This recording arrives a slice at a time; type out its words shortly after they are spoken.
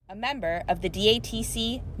a member of the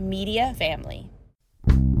DATC media family.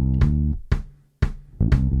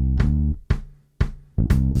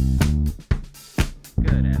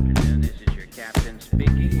 Good afternoon, this is your captain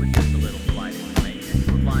speaking with just a little flight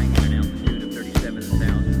information. We're flying at an altitude of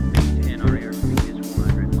 37,000 feet and our airspeed is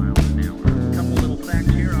 400 miles an hour. A couple little facts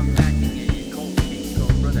here, I'm packing a Colt King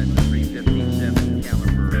Cobra, that's a .357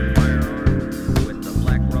 caliber firearm with a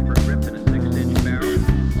black rubber grip and a 6-inch barrel.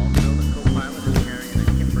 Also, the co-pilot is carrying a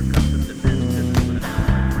Kimber Custom Defense pistol with an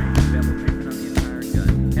alloy frame and bevel treatment on the entire gun.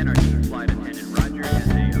 And our chief flight attendant, Roger, has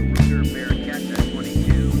a Ruger Bearcat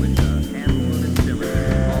 22 with a hand-loaded cylinder.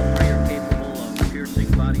 All three are capable of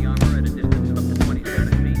piercing body armor at a distance of up to 27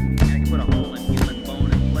 feet. And can put a hole in human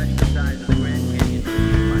bone and flesh the size of the Grand Canyon.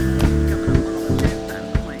 Coming up on the safe side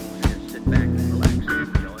of the plane, so just sit back and relax and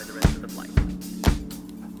enjoy the rest of the flight.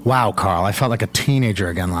 Wow, Carl, I felt like a teenager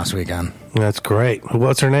again last weekend. That's great.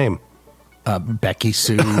 What's her name? Becky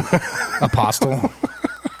Sue Apostle.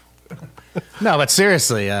 No, but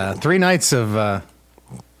seriously, 3 nights of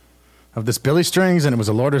this Billy Strings, and it was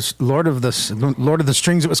a Lord of the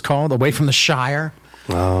Strings. It was called Away from the Shire.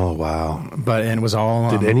 Oh, wow. But and it was all.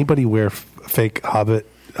 Did anybody wear fake Hobbit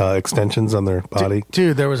extensions on their body?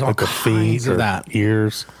 Dude, there was all like the kinds feet of or that.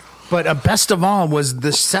 Ears. But best of all was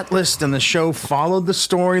the set list, and the show followed the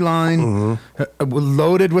storyline,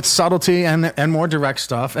 loaded with subtlety and more direct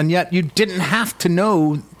stuff. And yet you didn't have to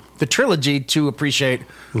know the trilogy to appreciate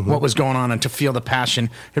what was going on and to feel the passion.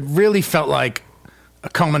 It really felt like a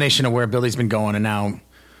culmination of where Billy's been going, and now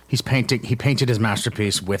he painted his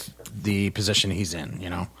masterpiece with the position he's in, you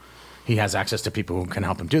know. He has access to people who can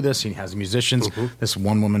help him do this. He has musicians. This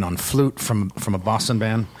one woman on flute from a Boston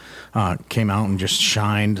band came out and just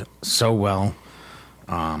shined so well.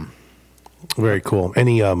 Very cool.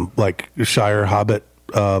 Any like Shire Hobbit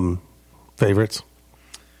favorites?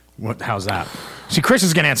 How's that? See, Chris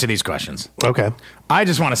is going to answer these questions. Okay. I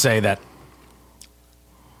just want to say that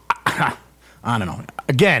I don't know.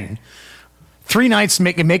 Again, 3 nights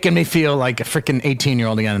making me feel like a freaking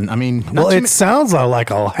 18-year-old again. I mean, well, it sounds like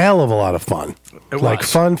a hell of a lot of fun. Like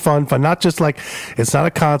fun. Not just like, it's not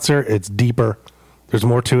a concert. It's deeper. There's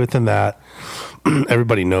more to it than that.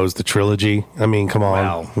 Everybody knows the trilogy. I mean, come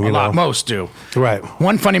on. Well, most do. Right.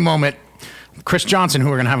 One funny moment, Chris Johnson, who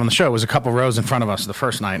we're going to have on the show, was a couple rows in front of us the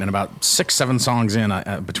first night, and about 6-7 songs in,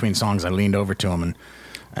 between songs, I leaned over to him,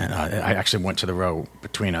 and I actually went to the row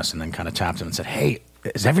between us and then kind of tapped him and said, "Hey,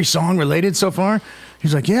 is every song related so far?"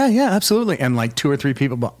 He's like, yeah, absolutely. And like 2 or 3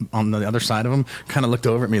 people on the other side of him kind of looked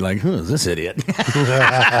over at me like, who is this idiot?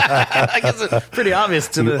 I guess it's pretty obvious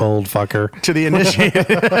to the old fucker, to the initiated.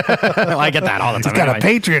 Well, I get that all the time. He's got a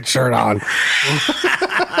Patriot shirt on.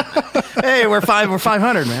 Hey, we're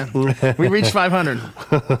 500, man. We reached 500.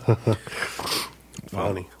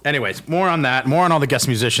 Funny. Anyways, more on that. More on all the guest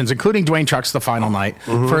musicians, including Dwayne Trucks. The final night,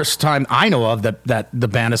 first time I know of that the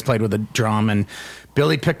band has played with a drum, and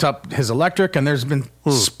Billy picked up his electric. And there's been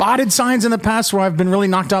spotted signs in the past where I've been really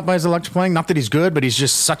knocked out by his electric playing. Not that he's good, but he's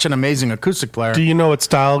just such an amazing acoustic player. Do you know what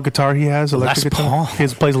style guitar he has? Electric Les guitar? Paul. He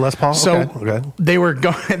plays Les Paul. So okay. they would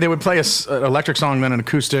play an electric song, then an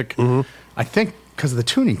acoustic. I think because of the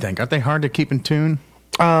tuning thing. Aren't they hard to keep in tune?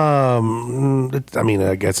 I mean,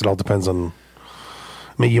 I guess it all depends on.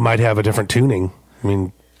 I mean, you might have a different tuning. I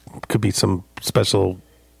mean, could be some special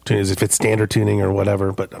tunings if it's standard tuning or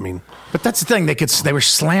whatever. But I mean, but that's the thing. They were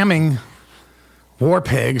slamming War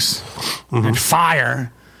Pigs and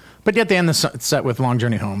Fire, but yet they end the set with Long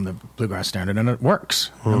Journey Home, the bluegrass standard, and it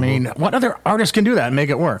works. I mean, what other artist can do that and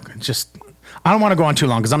make it work? It's just, I don't want to go on too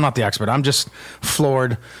long because I'm not the expert. I'm just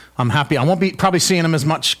floored. I'm happy. I won't be probably seeing them as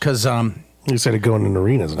much because. You said it going in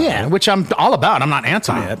arenas now. Yeah, which I'm all about. I'm not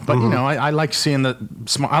anti it, but you know, I like seeing the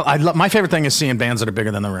small. My favorite thing is seeing bands that are bigger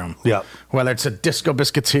than the room. Yeah, whether it's a Disco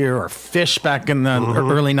Biscuiteer or Fish back in the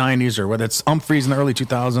early '90s, or whether it's Humphreys in the early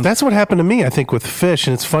 2000s. That's what happened to me, I think, with Fish,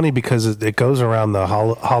 and it's funny because it goes around the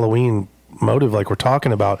Halloween motive, like we're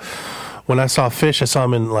talking about. When I saw Fish, I saw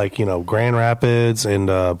them in Grand Rapids and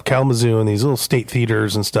Kalamazoo and these little state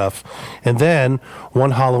theaters and stuff. And then one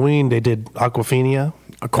Halloween, they did Aquafina.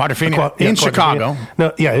 Quadrophenia in Chicago.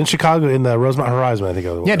 No, yeah, in Chicago in the Rosemont Horizon, I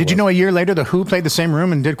think. Yeah, did you know a year later the Who played the same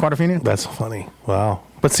room and did Quadrophenia? That's funny. Wow.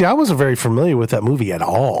 But see, I wasn't very familiar with that movie at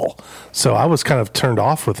all, so I was kind of turned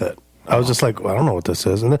off with it. I was just like, well, I don't know what this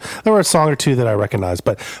is, and there were a song or two that I recognized,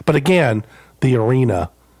 but again, the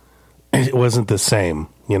arena, it wasn't the same.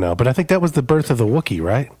 You know, but I think that was the birth of the Wookiee,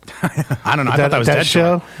 right? I don't know. I thought that was that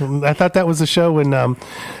show. I thought that was the show when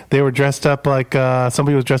they were dressed up like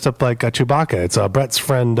somebody was dressed up like Chewbacca. It's Brett's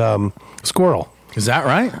friend Squirrel. Is that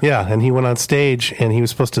right? Yeah, and he went on stage, and he was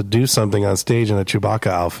supposed to do something on stage in a Chewbacca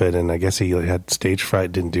outfit, and I guess he had stage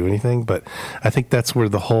fright, didn't do anything. But I think that's where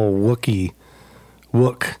the whole Wook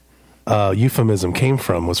euphemism came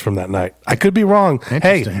from, was from that night. I could be wrong.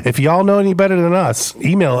 Hey, if y'all know any better than us,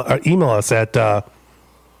 email us at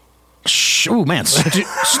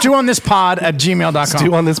stewonThisPod@gmail.com.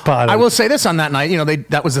 stewonThisPod. I will say this on that night,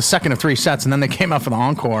 that was the second of 3 sets, and then they came out for the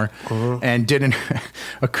encore and did an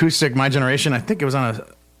acoustic My Generation. I think it was on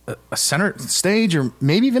a center stage, or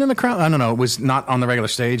maybe even in the crowd. I don't know. It was not on the regular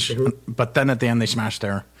stage, but then at the end they smashed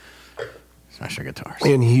their guitars.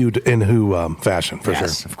 In Who fashion, for sure.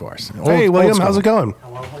 Of course. Hey, Old William, school. how's it going?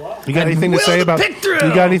 Hello. You got anything to say about? You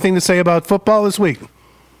got anything to say about football this week?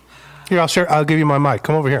 Here, I'll give you my mic.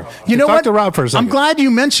 Come over here. You know Talk what? to Rob for a second. I'm glad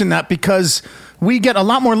you mentioned that, because we get a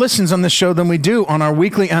lot more listens on this show than we do on our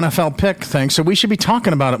weekly NFL pick thing. So we should be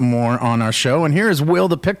talking about it more on our show. And here is Will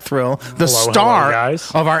the Pick Thrill, the star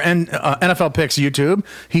guys. of our NFL Picks YouTube.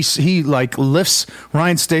 He lifts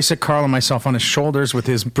Ryan Stasek, Carl, and myself on his shoulders with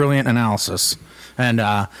his brilliant analysis. And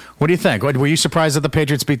what do you think? Were you surprised that the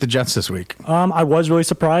Patriots beat the Jets this week? I was really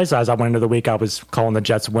surprised. As I went into the week, I was calling the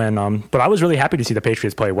Jets win. But I was really happy to see the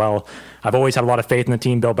Patriots play well. I've always had a lot of faith in the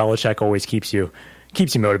team. Bill Belichick always keeps you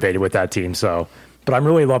motivated with that team. But I'm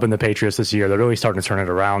really loving the Patriots this year. They're really starting to turn it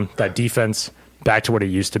around. That defense, back to what it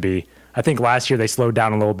used to be. I think last year they slowed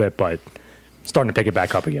down a little bit, but starting to pick it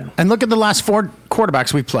back up again. And look at the last 4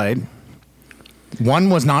 quarterbacks we played. One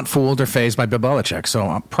was not fooled or fazed by Bill Belichick.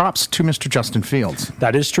 So props to Mr. Justin Fields.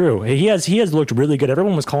 That is true. He has looked really good.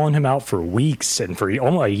 Everyone was calling him out for weeks and for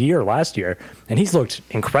almost a year last year, and he's looked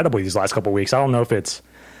incredibly these last couple of weeks. I don't know if it's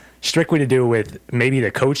strictly to do with maybe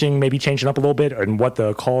the coaching, maybe changing up a little bit, and what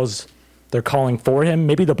the calls they're calling for him.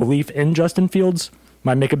 Maybe the belief in Justin Fields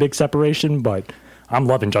might make a big separation, but I'm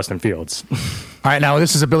loving Justin Fields. All right, now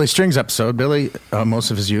this is a Billy Strings episode. Billy,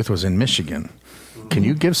 most of his youth was in Michigan. Can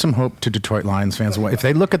you give some hope to Detroit Lions fans? If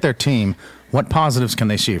they look at their team, what positives can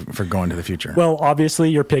they see for going to the future? Well, obviously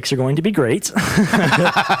your picks are going to be great,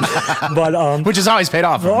 but which has always paid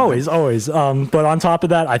off. Always. But on top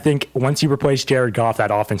of that, I think once you replace Jared Goff,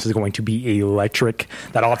 that offense is going to be electric.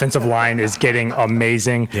 That offensive line is getting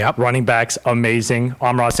amazing. Yep. Running backs, amazing.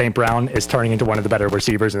 Amon-Ra St. Brown is turning into one of the better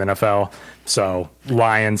receivers in the NFL. So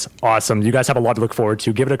Lions, awesome. You guys have a lot to look forward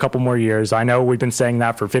to. Give it a couple more years. I know we've been saying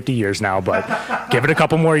that for 50 years now, but give it a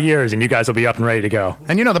couple more years and you guys will be up and ready to go.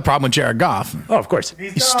 And you know the problem with Jared Goff. Oh, of course.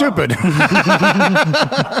 He's stupid.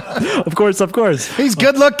 Of course. He's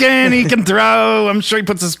good looking. He can throw. I'm sure he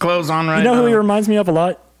puts his clothes on right You know now. who he reminds me of a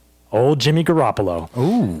lot? Old Jimmy Garoppolo.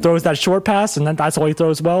 Ooh. Throws that short pass, and then that's all he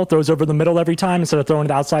throws well. Throws over the middle every time instead of throwing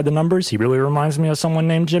it outside the numbers. He really reminds me of someone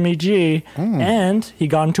named Jimmy G. And he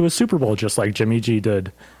got into a Super Bowl just like Jimmy G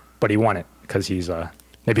did. But he won it because he's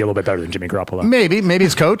maybe a little bit better than Jimmy Garoppolo. Maybe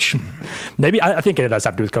his coach. Maybe. I think it does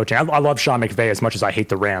have to do with coaching. I love Sean McVay as much as I hate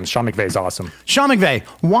the Rams. Sean McVay is awesome. Sean McVay.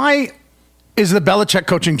 Why is the Belichick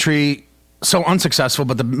coaching tree so unsuccessful,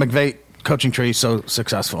 but the McVay coaching tree so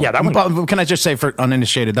successful? Yeah, that one. But can I just say, for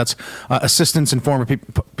uninitiated, that's assistants and former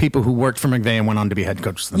people who worked for McVay and went on to be head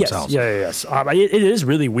coaches themselves. Yes. It is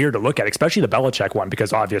really weird to look at, especially the Belichick one,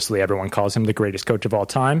 because obviously everyone calls him the greatest coach of all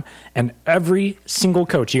time. And every single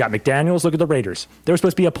coach, you got McDaniels. Look at the Raiders; they were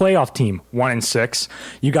supposed to be a playoff team, 1-6.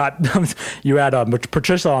 You had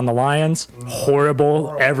Patricia on the Lions,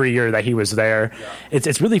 horrible every year that he was there.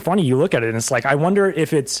 It's really funny. You look at it and it's like, I wonder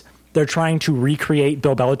if they're trying to recreate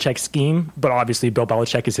Bill Belichick's scheme, but obviously Bill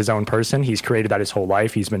Belichick is his own person. He's created that his whole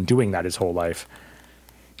life. He's been doing that his whole life.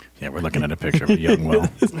 Yeah, we're looking at a picture of a young Will.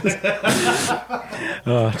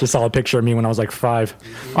 Just saw a picture of me when I was like 5.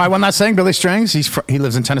 All right, one last thing. Billy Strings, he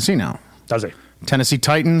lives in Tennessee now. Does he? Tennessee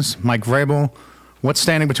Titans, Mike Vrabel. What's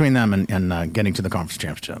standing between them and getting to the conference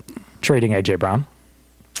championship? Trading A.J. Brown.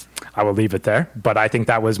 I will leave it there. But I think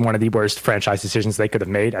that was one of the worst franchise decisions they could have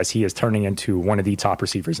made, as he is turning into one of the top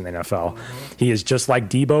receivers in the NFL. He is just like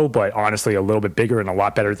Debo, but honestly a little bit bigger and a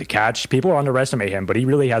lot better at the catch. People underestimate him, but he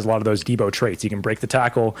really has a lot of those Debo traits. He can break the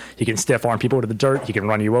tackle, he can stiff arm people to the dirt, he can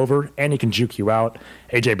run you over, and he can juke you out.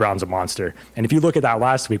 A.J. Brown's a monster. And if you look at that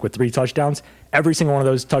last week with 3 touchdowns, every single one of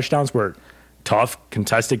those touchdowns were tough,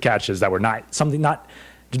 contested catches that were not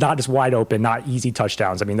just wide open, not easy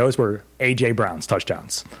touchdowns. I mean, those were A.J. Brown's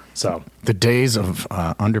touchdowns. So the days of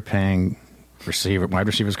underpaying wide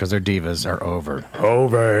receivers because they're divas are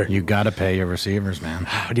over. You got to pay your receivers, man.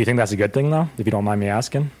 Do you think that's a good thing, though, if you don't mind me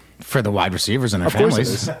asking? For the wide receivers and their Of course it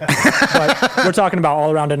families. is. But we're talking about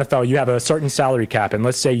all around NFL. You have a certain salary cap, and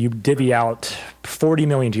let's say you divvy out $40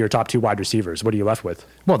 million to your top 2 wide receivers. What are you left with?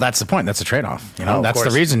 Well, that's the point. That's a trade-off. Oh, of that's the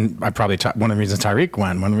course. reason one of the reasons Tyreek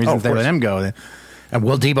went. One of the reasons they let him go. And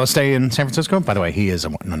will Debo stay in San Francisco? By the way, he is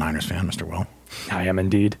a Niners fan, Mr. Will. I am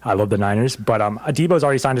indeed. I love the Niners, but Debo's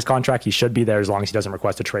already signed his contract. He should be there as long as he doesn't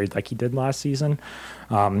request a trade like he did last season.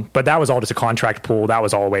 But that was all just a contract pool. That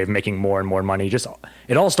was all a way of making more and more money.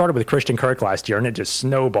 It all started with Christian Kirk last year, and it just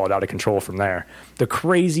snowballed out of control from there. The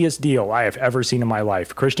craziest deal I have ever seen in my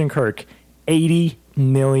life. Christian Kirk, $80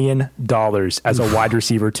 million as a wide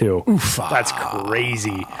receiver too. Oof. That's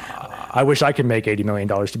crazy. I wish I could make $80 million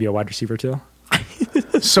to be a wide receiver too.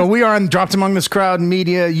 So we are on Dropped Among This Crowd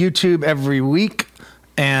Media YouTube every week,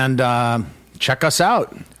 and check us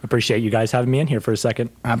out. Appreciate you guys having me in here for a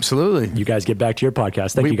second. Absolutely. You guys get back to your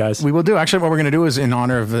podcast. Thank you guys. We will do. Actually, what we're going to do is, in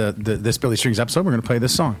honor of this Billy Strings episode, we're going to play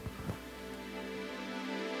this song.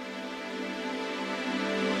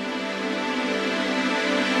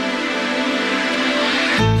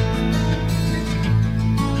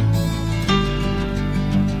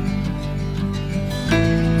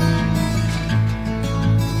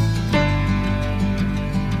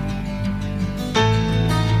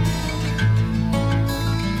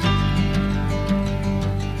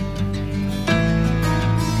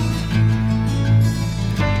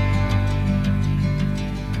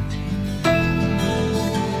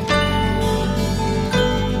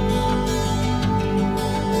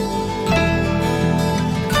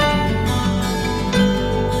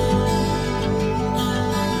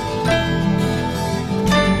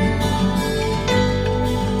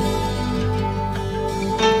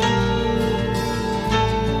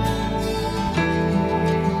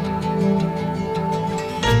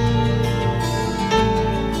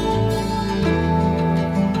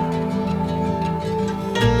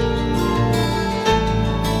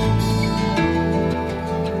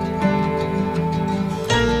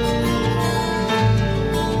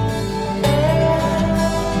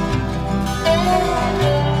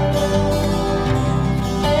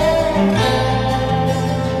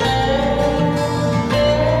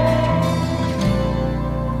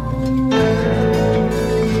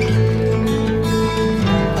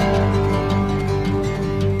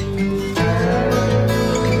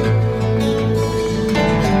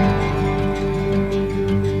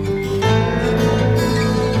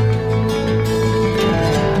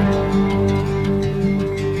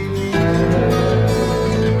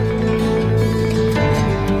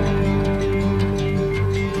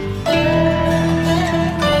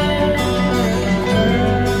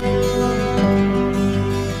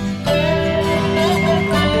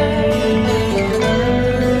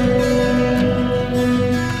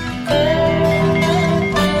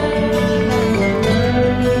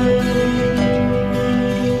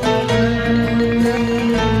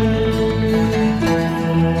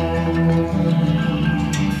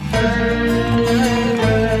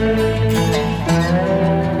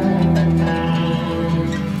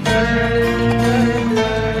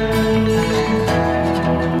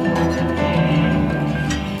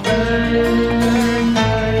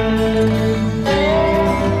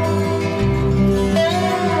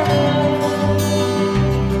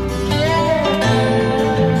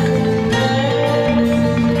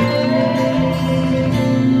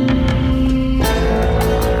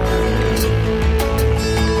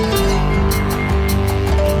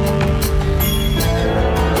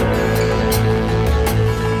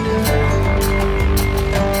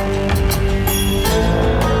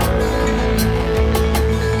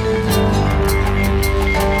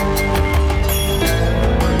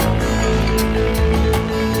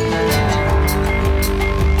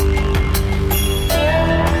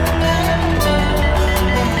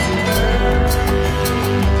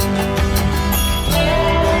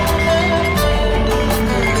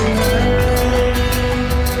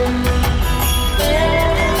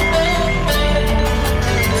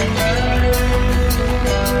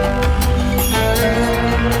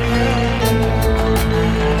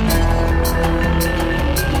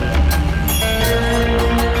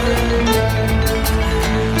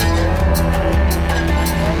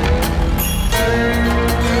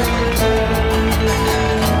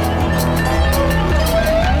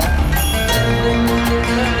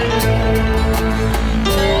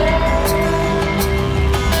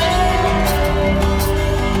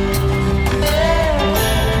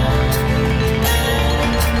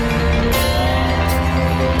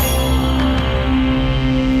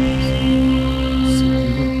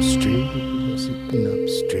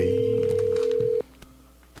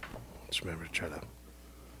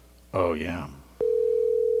 Oh, yeah.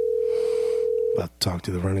 About to talk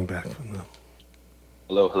to the running back from the...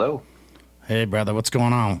 Hello, hello. Hey, brother, what's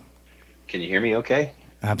going on? Can you hear me okay?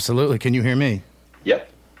 Absolutely. Can you hear me? Yep.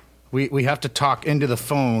 We have to talk into the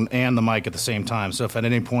phone and the mic at the same time. So if at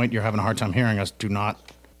any point you're having a hard time hearing us, do not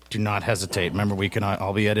hesitate. Remember,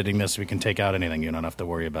 I'll be editing this. We can take out anything you don't have to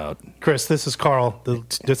worry about. Chris, this is Carl.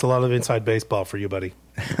 Just a lot of inside baseball for you, buddy.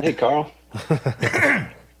 Hey, Carl.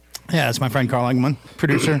 Yeah, it's my friend Carl Engelman,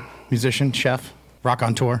 producer, musician, chef, rock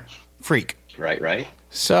on tour, freak. Right.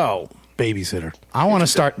 So, Babysitter. I want to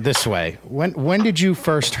start this way. When did you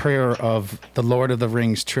first hear of the Lord of the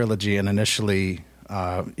Rings trilogy and initially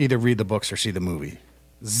either read the books or see the movie?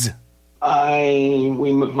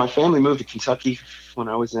 My family moved to Kentucky when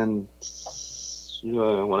I was in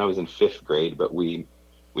fifth grade, but we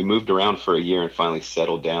moved around for a year and finally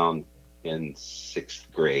settled down in sixth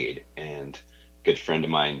grade. And a good friend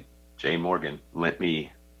of mine, Jay Morgan,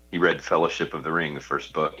 he read Fellowship of the Ring, the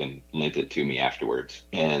first book, and lent it to me afterwards.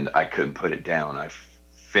 And I couldn't put it down. I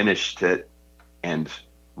finished it and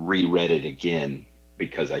reread it again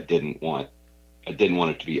because I didn't want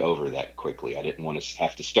it to be over that quickly. I didn't want to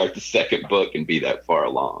have to start the second book and be that far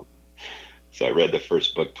along. So I read the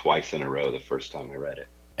first book twice in a row the first time I read it.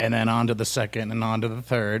 And then on to the second and on to the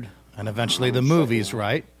third, and eventually the movies,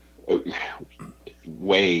 right?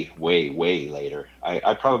 Way later.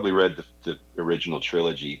 I probably read the original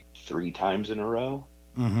trilogy 3 times in a row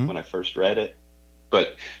when I first read it.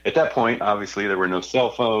 But at that point, obviously, there were no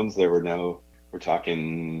cell phones. We're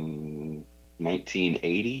talking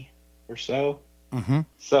 1980 or so.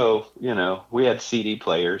 So, we had CD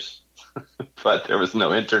players, but there was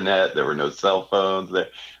no internet. There were no cell phones.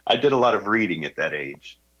 I did a lot of reading at that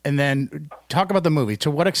age. And then talk about the movie.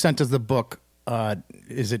 To what extent does the book,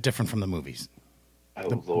 is it different from the movies?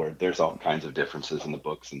 Oh, Lord, there's all kinds of differences in the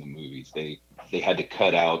books and the movies. They had to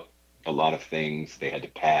cut out a lot of things. They had to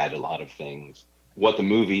pad a lot of things. What the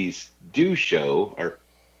movies do show are,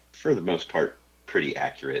 for the most part, pretty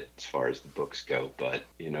accurate as far as the books go. But,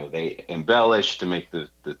 they embellish to make the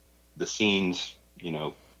scenes,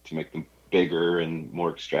 to make them bigger and more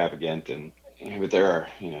extravagant. But there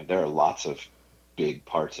are lots of big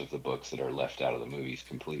parts of the books that are left out of the movies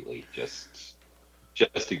completely, just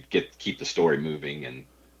to keep the story moving. And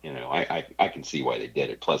I can see why they did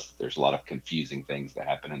it. Plus, there's a lot of confusing things that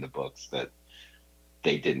happen in the books that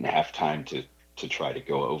they didn't have time to try to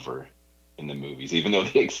go over in the movies, even though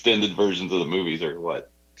the extended versions of the movies are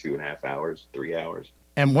 2.5 hours, 3 hours.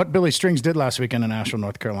 And what Billy Strings did last weekend in Asheville,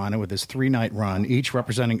 North Carolina, with his 3-night run, each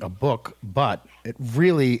representing a book, but it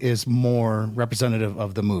really is more representative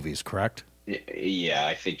of the movies, correct? Yeah,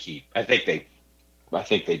 I think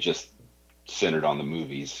they just centered on the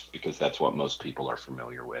movies because that's what most people are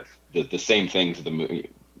familiar with. The same things the movie,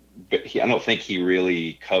 but I don't think he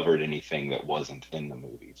really covered anything that wasn't in the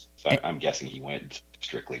movies. So I'm guessing he went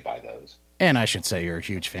strictly by those. And I should say you're a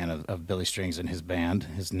huge fan of Billy Strings and his band,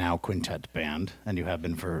 his now quintet band, and you have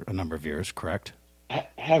been for a number of years, correct? I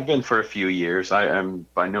have been for a few years. I'm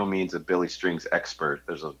by no means a Billy Strings expert.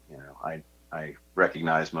 I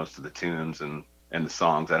recognize most of the tunes and the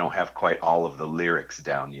songs. I don't have quite all of the lyrics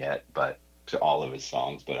down yet, but to all of his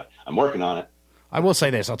songs, but I'm working on it. I will say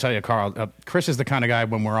this. I'll tell you, Carl, Chris is the kind of guy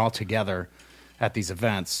when we're all together at these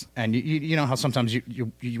events, and you know how sometimes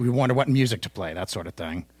you wonder what music to play, that sort of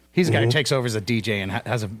thing. He's a guy who takes over as a DJ and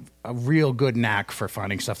has a real good knack for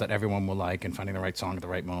finding stuff that everyone will like and finding the right song at the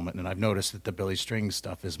right moment. And I've noticed that the Billy Strings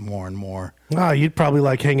stuff is more and more. Ah, you'd probably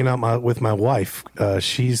like hanging out with my wife.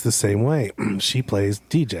 She's the same way. She plays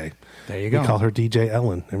DJ. There you go. We call her DJ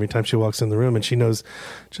Ellen every time she walks in the room, and she knows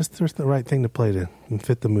just there's the right thing to play to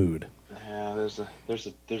fit the mood. Yeah, there's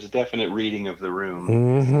a definite reading of the room.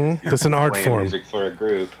 Mm-hmm. It's an art form. Music for a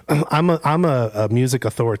group. I'm a music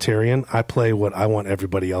authoritarian. I play what I want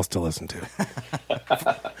everybody else to listen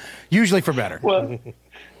to. Usually for better. Well,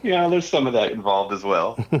 yeah, there's some of that involved as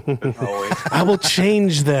well. Always. I will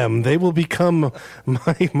change them. They will become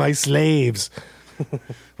my slaves.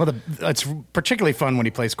 Well, it's particularly fun when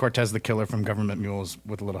he plays Cortez the Killer from Government Mules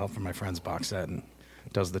with a little help from my friend's box set and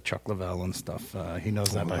does the Chuck Leavell and stuff. He knows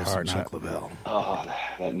that by heart. Chuck Leavell. Oh,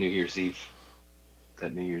 that New Year's Eve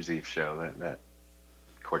show. That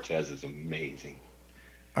Cortez is amazing.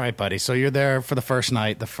 All right, buddy. So you're there for the first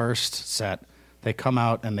night, the first set. They come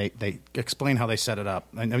out and they explain how they set it up.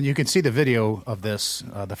 And you can see the video of this,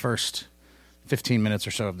 the first 15 minutes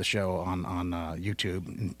or so of the show on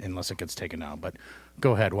YouTube, unless it gets taken out. But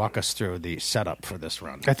go ahead, walk us through the setup for this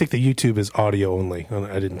run. I think the YouTube is audio only.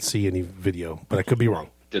 I didn't see any video, but I could be wrong.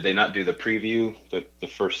 Did they not do the preview, the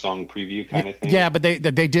first song preview kind of thing? Yeah, but they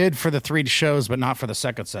did for the 3 shows, but not for the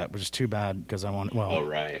second set, which is too bad because I want. Well, oh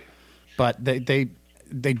right. But they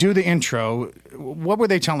do the intro. What were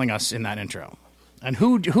they telling us in that intro? And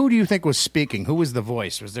who do you think was speaking? Who was the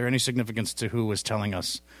voice? Was there any significance to who was telling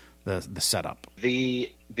us the setup.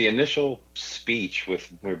 The initial speech with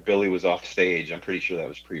where Billy was off stage, I'm pretty sure that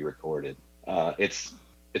was pre-recorded. It's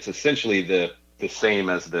essentially the same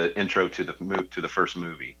as the intro to the first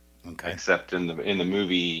movie. Okay. Except in the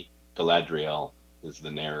movie, Galadriel is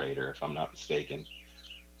the narrator, if I'm not mistaken.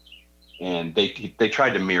 And they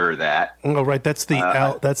tried to mirror that. Oh, right. That's the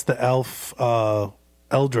elf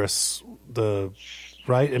Eldris,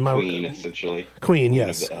 right? Queen, essentially. Queen, Queen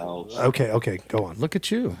yes. of the elves. Okay, go on. Look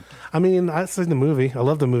at you. I mean, I've seen the movie. I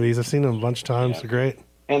love the movies. I've seen them a bunch of times. Yeah. They're great.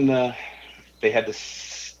 And they had the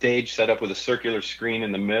stage set up with a circular screen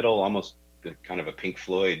in the middle, almost kind of a Pink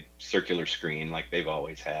Floyd circular screen like they've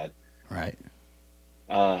always had. Right.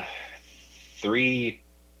 3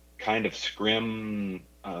 kind of scrim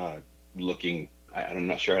looking, I'm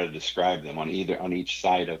not sure how to describe them, on each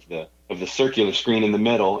side of the circular screen in the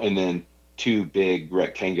middle, and then 2 big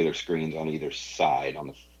rectangular screens on either side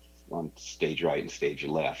on stage right and stage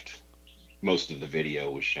left. Most of the video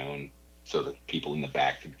was shown so that people in the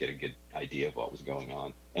back could get a good idea of what was going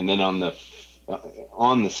on. And then on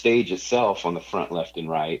the stage itself, on the front left and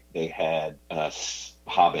right, they had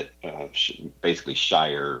Hobbit, basically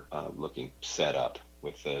Shire looking setup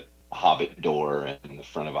with a Hobbit door in the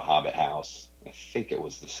front of a Hobbit house. I think it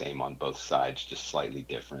was the same on both sides, just slightly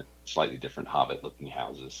different Hobbit looking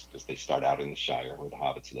houses, because they start out in the Shire where the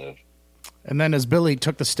Hobbits live. And then as Billy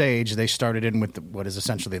took the stage, they started in with what is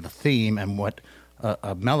essentially the theme and what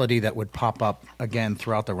a melody that would pop up again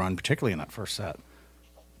throughout the run, particularly in that first set.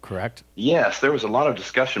 Correct? Yes, there was a lot of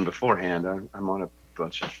discussion beforehand. I'm on a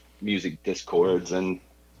bunch of music discords and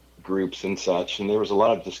groups and such, and there was a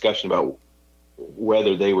lot of discussion about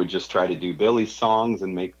whether they would just try to do Billy's songs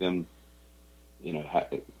and make them,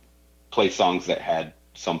 play songs that had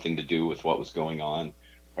something to do with what was going on,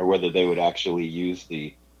 or whether they would actually use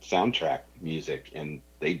the soundtrack music, and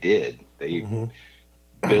they did.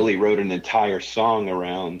 Billy wrote an entire song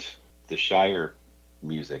around the Shire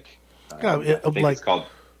music. It's called.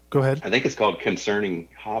 Go ahead. I think it's called Concerning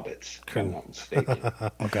Hobbits, if I'm not mistaken.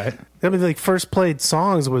 Okay. I mean, like, first played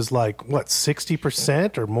songs was like, what,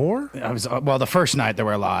 60% or more? The first night there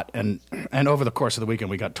were a lot, and over the course of the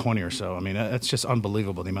weekend we got 20 or so. I mean, it's just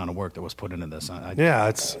unbelievable the amount of work that was put into this.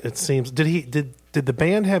 It seems. Did the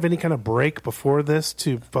band have any kind of break before this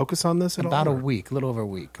to focus on this at all? About a week, a little over a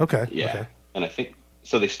week. Okay. Yeah, Okay. and I think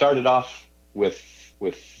so. They started off with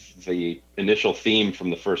the initial theme from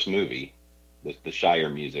the first movie, the Shire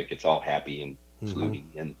music. It's all happy and fluty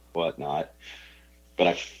and whatnot.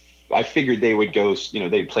 But I figured they would go,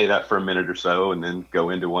 they'd play that for a minute or so and then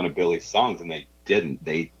go into one of Billy's songs, and they didn't.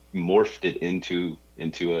 They morphed it into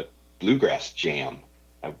a bluegrass jam.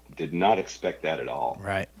 I did not expect that at all.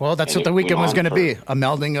 Right. Well, that's And what the it weekend went was on going to be, a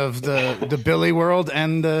melding of the Billy world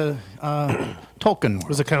and the Tolkien world.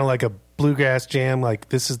 Was it kind of like a bluegrass jam, like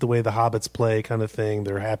this is the way the Hobbits play kind of thing?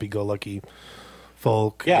 They're happy-go-lucky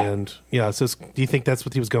folk. Yeah. And, so do you think that's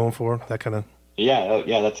what he was going for? That kind of... Yeah,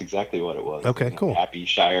 that's exactly what it was. Okay, cool. Happy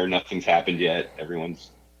Shire, nothing's happened yet.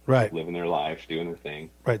 Everyone's Right. living their life, doing their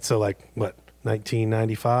thing. Right, so like, what,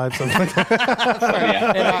 1995, something like that?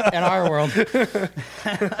 Yeah, in our world.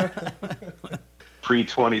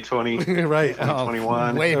 pre-2020, Right.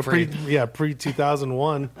 2021. Way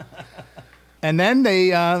Pre-2001. And then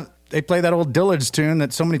they play that old Dillard's tune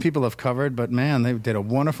that so many people have covered, but man, they did a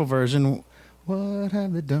wonderful version. What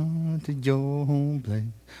have they done to your home place?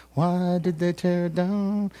 Why did they tear it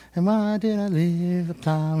down? And why did I leave the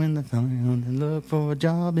plow in the field and look for a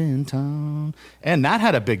job in town? And that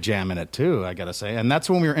had a big jam in it too, I gotta say. And that's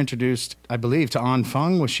when we were introduced, I believe, to An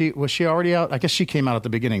Fung. Was she already out? I guess she came out at the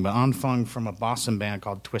beginning, but An Fung from a Boston band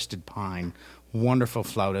called Twisted Pine. Wonderful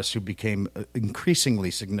flautist who became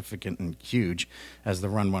increasingly significant and huge as the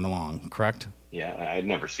run went along, correct? Yeah, I'd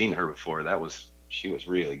never seen her before. She was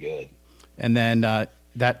really good. And then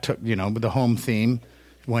that took, with the home theme,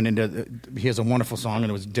 went into, he has a wonderful song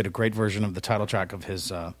and did a great version of the title track of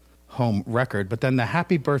his home record. But then the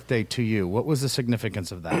Happy Birthday to You, what was the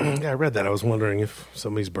significance of that? Yeah, I read that. I was wondering if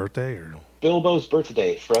somebody's birthday or... Bilbo's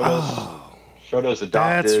birthday. Frodo's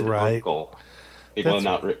adopted that's right. uncle.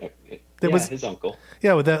 His uncle.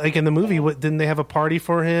 Yeah, with that, like in the movie, didn't they have a party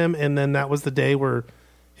for him, and then that was the day where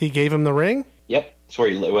he gave him the ring? Yep. That's where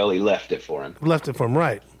he left it for him. Left it for him,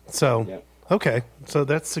 right. So, Yep. Okay, so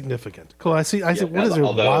that's significant. Cool, I see. What is there?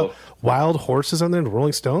 although- Wild Horses on there, the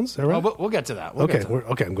Rolling Stones? Is that right? We'll get to that.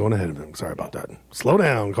 Okay, I'm going ahead of him. Sorry about that. Slow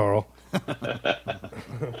down, Carl.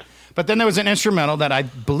 But then there was an instrumental that I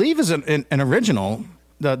believe is an original,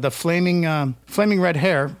 the Flaming Red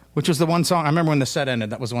Hair, which was the one song, I remember when the set ended,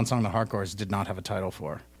 that was the one song the Hardcores did not have a title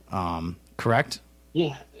for. Correct?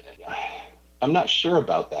 Yeah. I'm not sure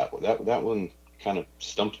about that one. That one kind of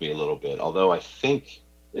stumped me a little bit. Although I think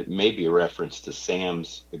it may be a reference to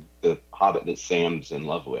Sam's, the Hobbit that Sam's in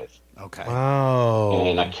love with. Okay. Oh.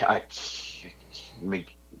 And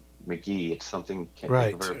McGee, it's something. Can't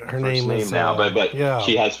Right. think of Her first name is, now, but yeah.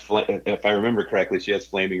 she has, if I remember correctly, she has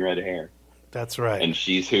flaming red hair. That's right. And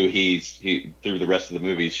she's who he through the rest of the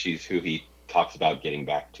movies, she's who he talks about getting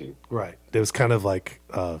back to. Right. It was kind of like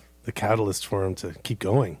the catalyst for him to keep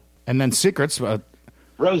going. And then Secrets,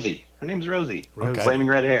 Rosie. Her name's Rosie. Okay. Flaming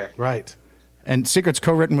red hair. Right. and Secrets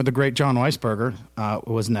co-written with the great John Weisberger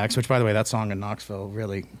was next, which, by the way, that song in Knoxville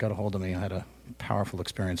really got a hold of me. I had a powerful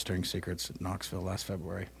experience during Secrets at Knoxville last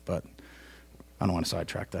February, but I don't want to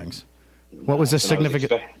sidetrack things. What was this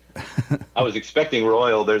significant? I was expecting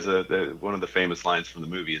Royal. There's one of the famous lines from the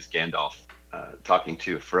movie is Gandalf talking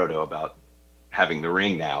to Frodo about having the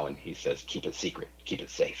ring now, and he says, "Keep it secret, keep it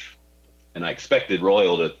safe." And I expected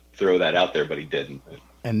Royal to throw that out there, but he didn't.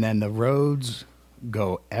 And then the roads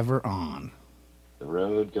go ever on. The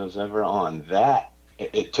road goes ever on. That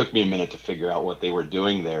it took me a minute to figure out what they were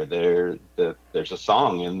doing there. There's a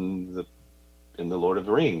song in the Lord of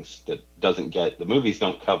the Rings that doesn't get, the movies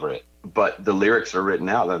don't cover it, but the lyrics are written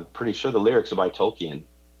out. I'm pretty sure the lyrics are by Tolkien.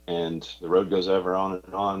 And the road goes ever on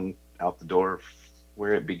and on, out the door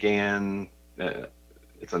where it began.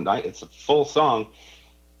 It's a full song,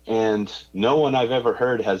 and no one I've ever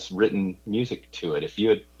heard has written music to it. If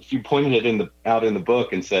you pointed it out in the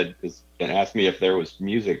book and said and asked me if there was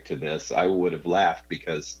music to this, I would have laughed,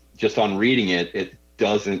 because just on reading it, it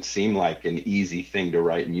doesn't seem like an easy thing to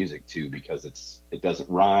write music to, because it doesn't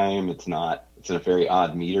rhyme. It's in a very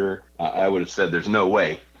odd meter. I would have said there's no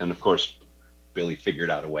way, and of course Billy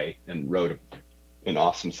figured out a way and wrote an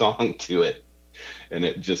awesome song to it, and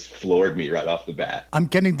it just floored me right off the bat. I'm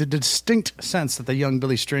getting the distinct sense that the young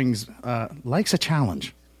Billy Strings likes a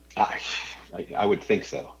challenge. I would think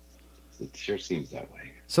so. It sure seems that way.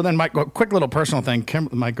 So then, Mike, a quick little personal thing.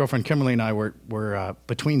 My girlfriend Kimberly and I were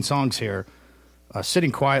between songs here,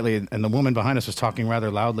 sitting quietly, and the woman behind us was talking rather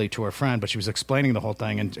loudly to her friend, but she was explaining the whole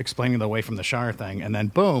thing and explaining the Away from the Shire thing. And then,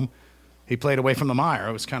 boom, he played Away from the Mire.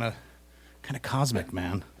 It was kind of cosmic,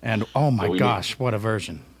 man. And oh my gosh, what a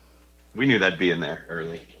version! We knew that'd be in there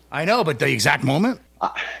early. I know, but the exact moment,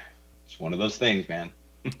 It's one of those things, man.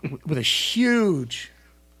 with a huge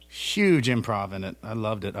improv in it. I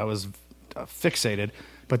loved it. I was fixated.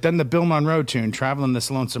 But then the Bill Monroe tune, "Traveling This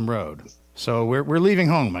Lonesome Road." So we're leaving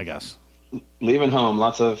home, I guess. Leaving home,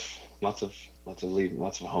 lots of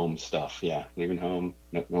home stuff. Yeah, leaving home.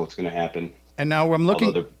 Don't know what's going to happen. And now I'm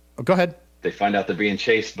looking. Go ahead. They find out they're being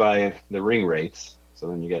chased by the ring wraiths. So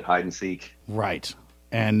then you get hide and seek. Right.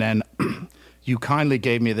 And then you kindly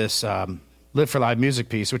gave me this Live for Live music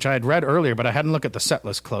piece, which I had read earlier, but I hadn't looked at the set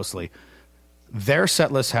list closely. Their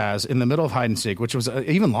set list has, in the middle of Hide and Seek, which was an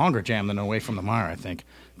even longer jam than Away from the Mire, I think,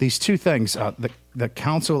 these two things, the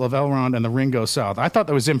Council of Elrond and the Ring Goes South. I thought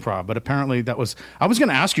that was improv, but apparently that was... I was going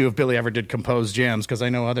to ask you if Billy ever did compose jams, because I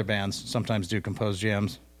know other bands sometimes do compose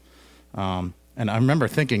jams. And I remember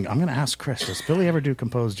thinking, I'm going to ask Chris, does Billy ever do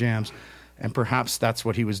composed jams? And perhaps that's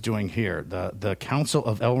what he was doing here. The Council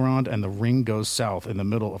of Elrond and the Ring Goes South in the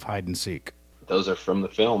middle of Hide and Seek. Those are from the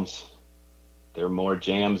films. There are more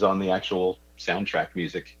jams on the actual soundtrack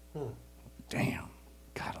music. Damn.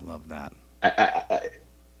 God, I love that.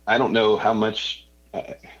 I don't know how much...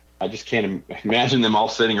 I just can't imagine them all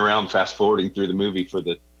sitting around fast-forwarding through the movie for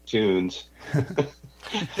the tunes.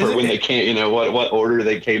 For when they came, what order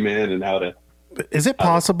they came in and how to... Is it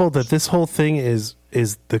possible that this whole thing is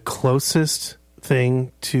the closest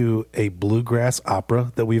thing to a bluegrass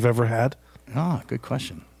opera that we've ever had? Ah, good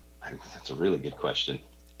question. That's a really good question.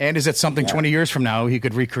 And is it something 20 years from now he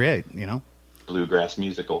could recreate, Bluegrass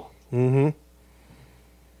musical. Mm-hmm.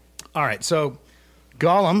 All right, so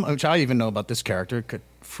Gollum, which I even know about this character,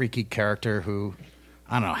 freaky character who,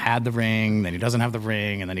 I don't know, had the ring, then he doesn't have the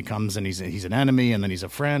ring, and then he comes and he's an enemy, and then he's a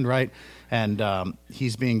friend, right? And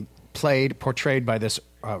he's being portrayed by this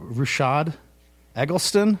Rushad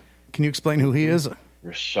Eggleston. Can you explain who he is?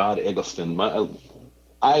 Rushad Eggleston.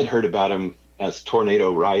 I had heard about him as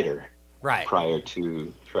Tornado Rider, right, prior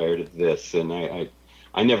to this, and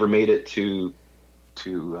I never made it to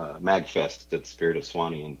Magfest at Spirit of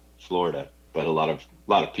Swanee in Florida, but a lot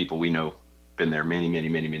of people we know been there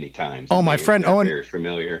many times. Oh, my friend Owen, very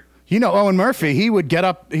familiar. Owen Murphy, he would get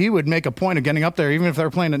up, he would make a point of getting up there, even if they were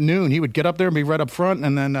playing at noon. He would get up there and be right up front,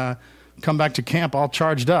 and then come back to camp all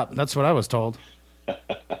charged up. That's what I was told.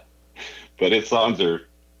 But his songs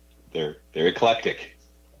they're eclectic.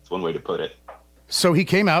 That's one way to put it. So he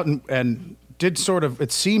came out and did sort of,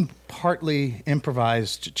 it seemed partly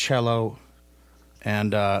improvised cello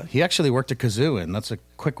And he actually worked a kazoo, and that's a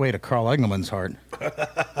quick way to Carl Engelman's heart.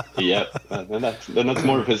 Yeah, then that's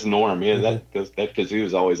more of his norm. Yeah, that kazoo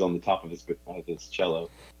is always on the top of his cello.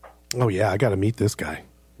 Oh yeah, I got to meet this guy.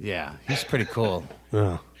 Yeah, he's pretty cool.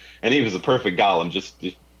 Yeah. And he was a perfect Gollum, just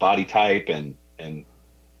body type and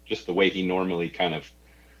just the way he normally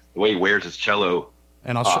the way he wears his cello,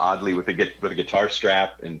 And oddly with a guitar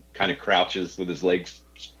strap and kind of crouches with his legs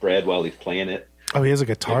spread while he's playing it. Oh, he has a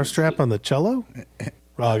guitar strap on the cello?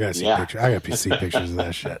 Well, I gotta see pictures. I gotta see pictures of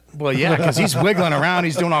that shit. Well, yeah, because he's wiggling around.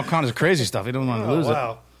 He's doing all kinds of crazy stuff. He doesn't want to lose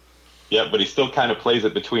it. Yeah, but he still kind of plays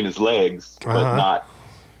it between his legs, but not.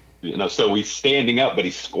 So he's standing up, but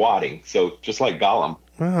he's squatting. So just like Gollum.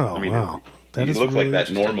 Oh, wow. He looks like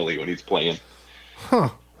that normally when he's playing. Huh.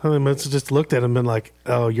 I mean, it's just looked at him and been like,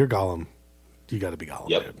 oh, you're Gollum. You got to be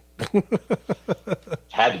Gollum, dude.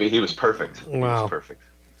 Had to be. He was perfect. Wow. He was perfect.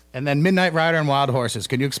 And then Midnight Rider and Wild Horses.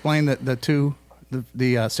 Can you explain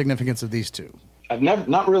the significance of these two? I'm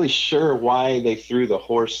not really sure why they threw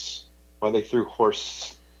horse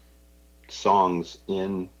songs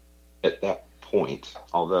in at that point.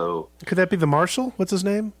 Although, could that be the Marshal? What's his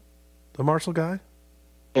name? The Marshal guy?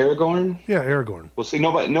 Aragorn? Yeah, Aragorn. Well, see,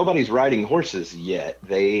 nobody's riding horses yet.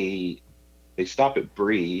 They stop at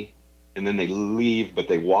Bree, and then they leave, but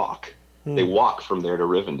they walk. They walk from there to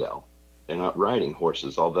Rivendell. They're not riding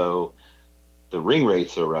horses, although the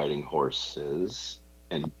Ringwraiths are riding horses,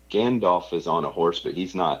 and Gandalf is on a horse, but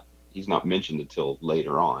he's not mentioned until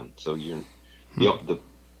later on. So the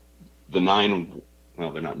 9,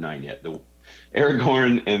 well, they're not 9 yet. The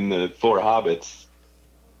Aragorn and the 4 hobbits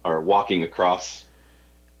are walking across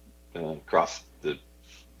the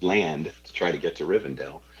land to try to get to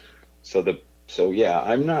Rivendell. So yeah,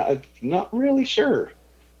 I'm not really sure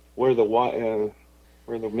where the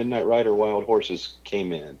Midnight Rider Wild Horses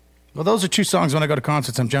came in. Well, those are two songs when I go to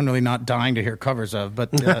concerts I'm generally not dying to hear covers of,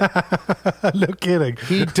 but no kidding.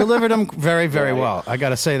 He delivered them very, very well. I got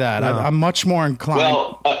to say that. No. I'm much more inclined.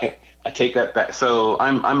 Well, I take that back. So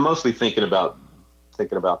I'm mostly thinking about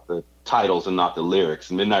the titles and not the lyrics.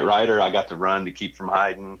 Midnight Rider, I got to run to keep from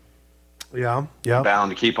hiding. Yeah. Bound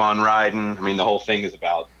to keep on riding. I mean, the whole thing is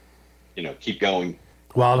about, keep going.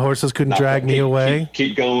 Wild horses couldn't drag me away.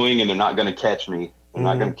 Keep going, and they're not going to catch me. They're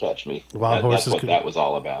not going to catch me. That's what that was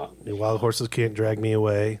all about. Wild horses can't drag me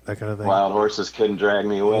away, that kind of thing. Wild horses couldn't drag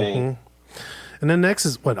me away. Mm-hmm. And then next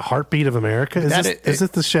is what, Heartbeat of America? Is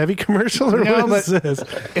it the Chevy commercial or no, what is this?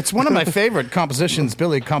 It's one of my favorite compositions,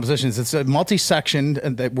 Billy compositions. It's a multi-sectioned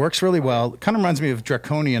and that works really well. It kind of reminds me of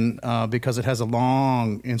Draconian because it has a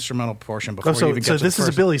long instrumental portion before you even get to this the is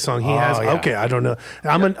a Billy song. He has. Yeah. Okay, I don't know.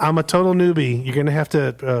 I'm a total newbie. You're gonna have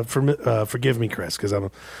to forgive me, Chris, because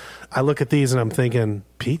I look at these and I'm thinking,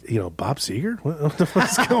 Pete, Bob Seger?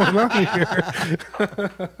 What's going on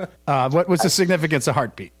here? What was the significance of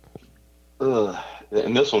Heartbeat?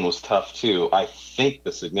 And this one was tough too. I think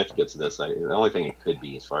the significance of this, the only thing it could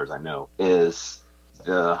be, as far as I know, is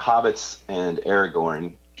the hobbits and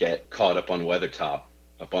Aragorn get caught up on Weathertop,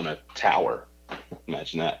 up on a tower.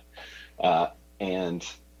 Imagine that. And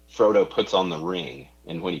Frodo puts on the ring,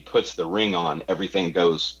 and when he puts the ring on, everything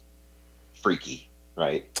goes freaky,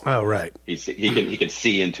 right? Oh, right. He can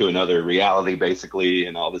see into another reality, basically,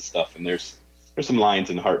 and all this stuff. And there's some lines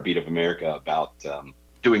in Heartbeat of America about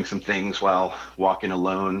doing some things while walking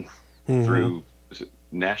alone through, was it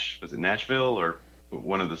Nashville or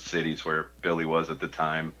one of the cities where Billy was at the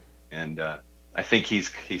time? And I think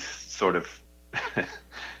he's sort of, I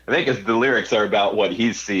think the lyrics are about what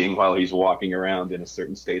he's seeing while he's walking around in a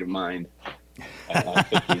certain state of mind. I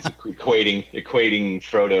think he's equating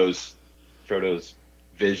Frodo's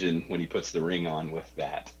vision when he puts the ring on with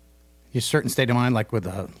that. Your certain state of mind, like with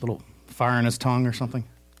a little fire in his tongue or something?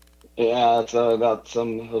 Yeah, it's about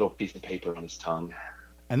some little piece of paper on his tongue.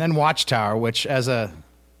 And then Watchtower, which as a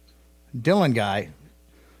Dylan guy,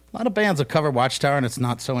 a lot of bands have covered Watchtower and it's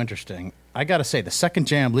not so interesting. I got to say, the second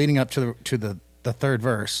jam leading up to the third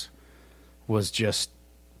verse was just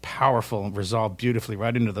powerful and resolved beautifully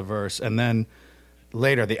right into the verse. And then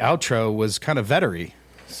later, the outro was kind of vettery.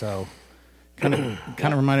 So kind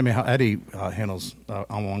of reminded me how Eddie handles All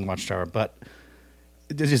Along the Watchtower. But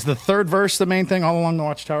is the third verse the main thing? All Along the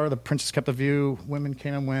Watchtower, the princess kept the view, women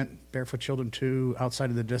came and went, barefoot children too, outside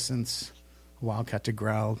of the distance, a wildcat did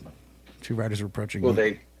growl, two riders were approaching. Well,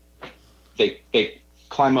 they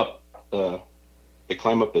climb up the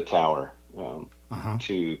tower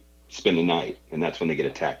to spend the night, and that's when they get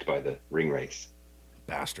attacked by the Ringwraiths.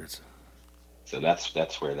 Bastards. So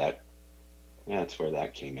that's where that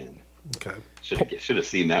came in. Okay. Should have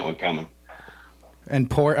seen that one coming. And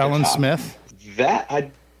poor Ellen Smith.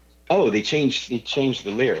 They changed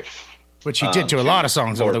the lyrics. Which he did to a lot of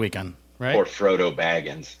songs over the weekend, right? Or Frodo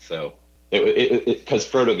Baggins. So because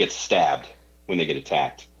Frodo gets stabbed when they get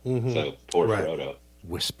attacked. So poor Frodo.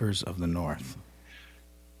 Whispers of the North.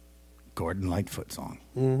 Gordon Lightfoot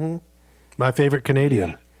song. My favorite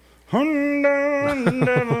Canadian. No,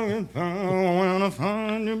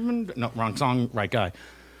 wrong song, right guy.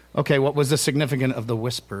 Okay, what was the significance of the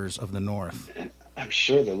Whispers of the North? I'm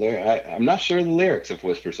sure the lyric. I'm not sure the lyrics of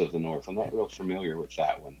Whispers of the North. I'm not real familiar with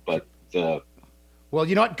that one, but the. Well,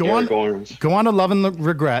 you know what? Go Aragorn's. on to Love and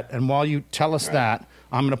Regret, and while you tell us that,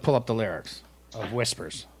 I'm going to pull up the lyrics of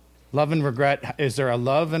Whispers. Love and Regret. Is there a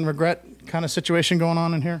love and regret kind of situation going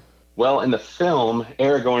on in here? Well, in the film,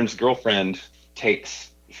 Aragorn's girlfriend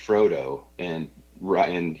takes Frodo and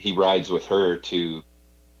he rides with her to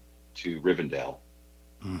Rivendell.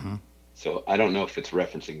 So I don't know if it's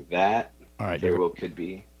referencing that. All right, Very well could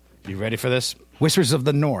be. You ready for this? Whispers of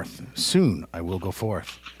the North. Soon I will go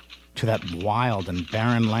forth to that wild and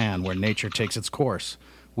barren land where nature takes its course.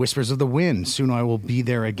 Whispers of the wind. Soon I will be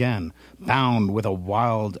there again, bound with a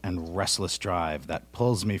wild and restless drive that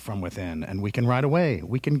pulls me from within. And we can ride away.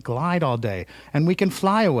 We can glide all day, and we can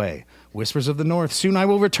fly away. Whispers of the North. Soon I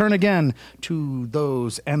will return again to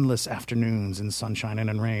those endless afternoons in sunshine and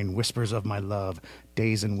in rain. Whispers of my love,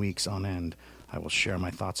 days and weeks on end. I will share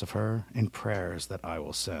my thoughts of her in prayers that I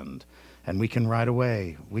will send. And we can ride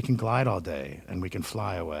away, we can glide all day, and we can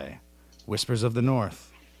fly away. Whispers of the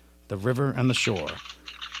North, the river and the shore,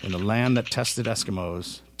 in the land that tested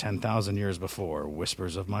Eskimos 10,000 years before.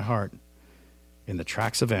 Whispers of my heart, in the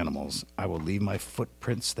tracks of animals, I will leave my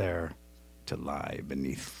footprints there to lie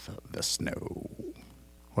beneath the snow.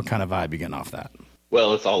 What kind of vibe you getting off that?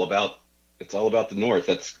 Well, it's all about the North.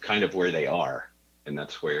 That's kind of where they are, and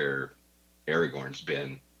that's where Aragorn's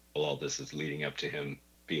been. Well, all this is leading up to him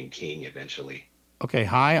being king eventually. Okay,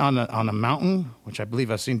 High on a Mountain, which I believe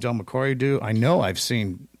I've seen Del McCoury do. I know I've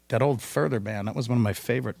seen that old Further band. That was one of my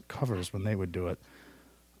favorite covers when they would do it.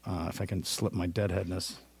 If I can slip my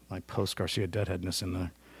Deadheadness, my post-Garcia Deadheadness in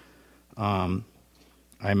there.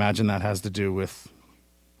 I imagine that has to do with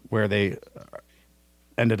where they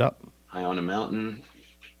ended up. High on a Mountain.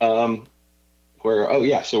 So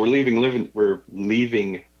we're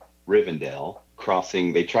leaving Rivendell,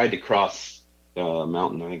 crossing. They tried to cross a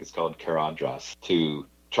mountain, I think it's called Caradhras, to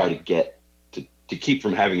try to get to keep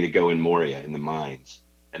from having to go in Moria in the mines.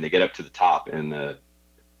 And they get up to the top, and the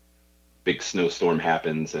big snowstorm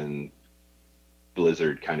happens and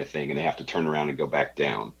blizzard kind of thing, and they have to turn around and go back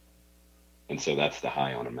down. And so that's the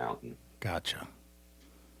High on a Mountain. Gotcha.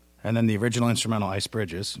 And then the original instrumental Ice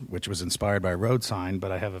Bridges, which was inspired by Road Sign,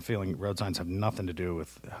 but I have a feeling Road Signs have nothing to do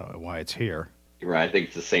with why it's here. Right, I think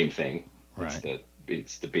it's the same thing. Right.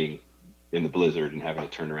 It's the being in the blizzard and having to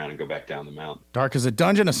turn around and go back down the mountain. Dark as a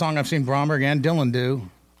Dungeon, a song I've seen Bromberg and Dylan do.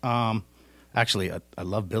 Actually, I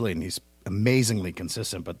love Billy, and he's amazingly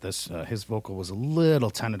consistent, but his vocal was a little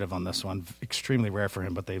tentative on this one. Extremely rare for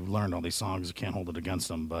him, but they've learned all these songs. You can't hold it against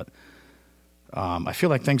them. But I feel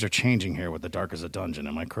like things are changing here with the Dark as a Dungeon.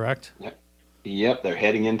 Am I correct? Yep, they're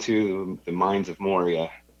heading into the mines of Moria,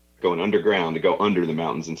 going underground to go under the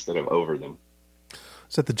mountains instead of over them.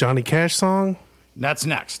 Is that the Johnny Cash song? That's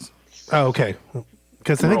next. Oh, okay.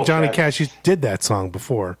 Because I think Johnny Cash did that song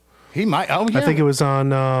before. He might. Oh, yeah. I think it was on...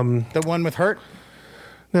 the one with Hurt?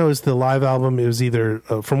 No, it was the live album. It was either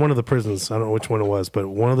from one of the prisons. I don't know which one it was, but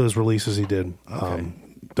one of those releases he did. Okay.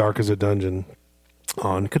 Dark as a Dungeon.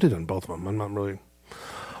 Could have done both of them. I'm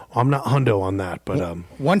not hundo on that, but...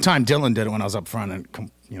 One time Dylan did it when I was up front, and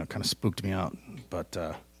kind of spooked me out. But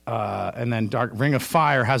and then Ring of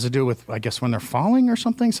Fire has to do with, I guess, when they're falling or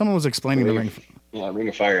something. Someone was explaining the Ring. Yeah, Ring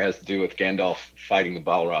of Fire has to do with Gandalf fighting the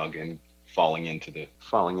Balrog and falling into the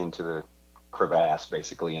crevasse,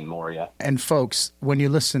 basically, in Moria. And folks, when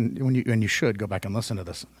you should go back and listen to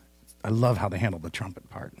this, I love how they handled the trumpet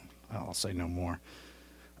part. I'll say no more.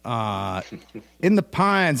 In the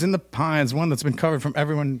Pines, one that's been covered from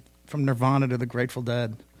everyone from Nirvana to the Grateful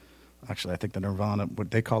Dead. Actually, I think the Nirvana,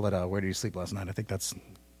 what they call it, Where Do You Sleep Last Night? I think that's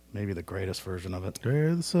maybe the greatest version of it.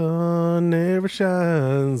 Where the sun never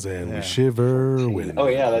shines and we shiver when that's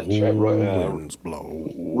right. winds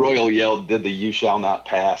blow. Royal did the "You Shall Not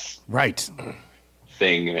Pass" Right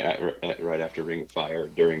thing right after Ring of Fire,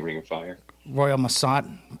 during Ring of Fire. Royal Massat,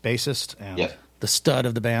 bassist and the stud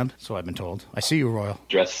of the band, so I've been told. I see you, Royal.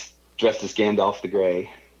 Dressed as Gandalf the Grey.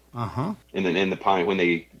 Uh-huh. And then in the Pine, when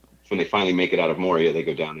they finally make it out of Moria, they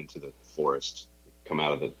go down into the forest, come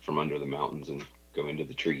out from under the mountains and go into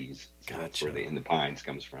the trees. So that's where the In the Pines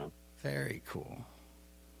comes from. Very cool.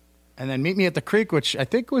 And then Meet Me at the Creek, which I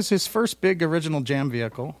think was his first big original jam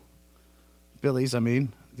vehicle. Billy's, the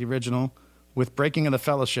original. with Breaking of the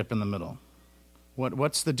Fellowship in the middle.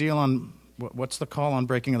 What's the deal on what's the call on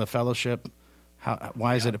Breaking of the Fellowship?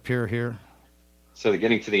 Why does it appear here? So they're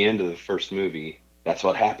getting to the end of the first movie. That's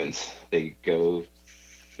what happens. They go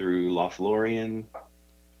through Lothlorien,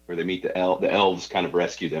 where they meet the elves. Kind of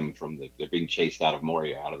rescue them they're being chased out of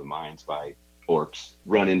Moria, out of the mines by orcs.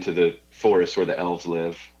 Run into the forest where the elves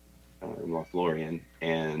live in Lothlorien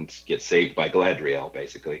and get saved by Galadriel,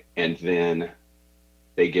 basically. And then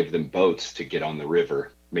they give them boats to get on the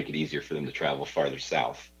river, make it easier for them to travel farther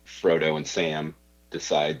south. Frodo and Sam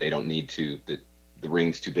decide they don't need to. The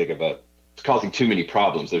ring's too big of it's causing too many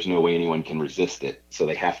problems. There's no way anyone can resist it, so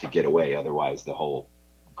they have to get away. Otherwise, the whole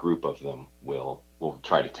group of them will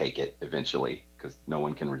try to take it eventually, because no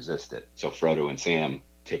one can resist it. So Frodo and Sam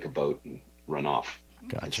take a boat and run off.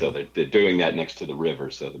 Gotcha. And so they're doing that next to the river,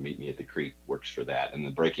 so the Meet Me at the Creek works for that. And the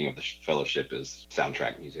Breaking of the Fellowship is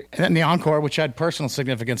soundtrack music. And then the encore, which had personal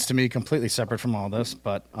significance to me, completely separate from all this,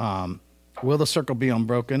 but Will the Circle Be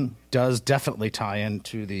Unbroken does definitely tie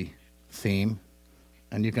into the theme,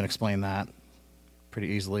 and you can explain that pretty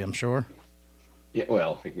easily, I'm sure. Yeah,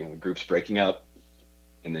 well, the group's breaking up,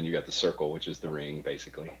 and then you got the circle, which is the ring,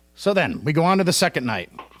 basically. So then we go on to the second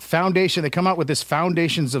night. Foundation. They come out with this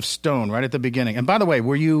Foundations of Stone right at the beginning. And by the way,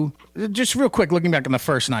 were you just real quick looking back on the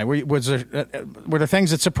first night? Were there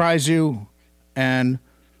things that surprised you, and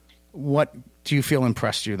what do you feel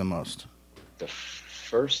impressed you the most? The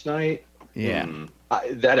first night, yeah,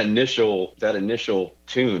 that initial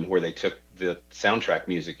tune where they took the soundtrack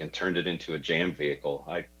music and turned it into a jam vehicle.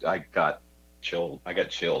 I got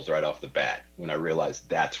chills right off the bat when I realized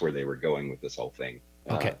that's where they were going with this whole thing.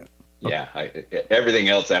 Okay. Everything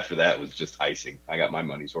else after that was just icing. I got my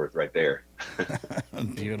money's worth right there.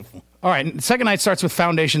 Beautiful. All right. The second night starts with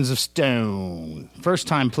Foundations of Stone. First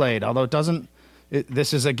time played, although it doesn't.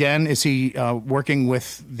 This is again. Is he working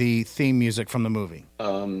with the theme music from the movie?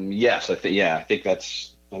 Yes, I think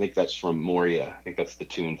that's from Moria. I think that's the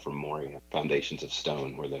tune from Moria. Foundations of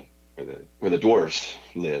Stone, where the dwarves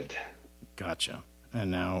lived. Gotcha. And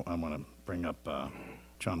now I want to bring up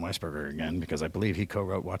John Weisberger again, because I believe he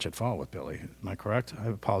co-wrote Watch It Fall with Billy. Am I correct? I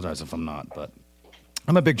apologize if I'm not, but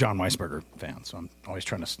I'm a big John Weisberger fan, so I'm always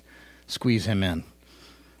trying to squeeze him in.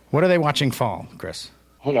 What are they watching fall, Chris?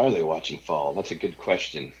 What are they watching fall? That's a good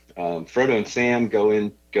question. Frodo and Sam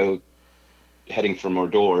go heading for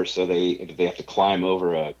Mordor, so they have to climb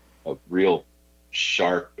over a real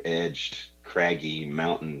sharp-edged, craggy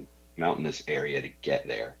mountainous area to get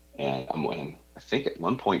there. And I think at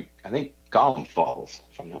one point, Gollum falls,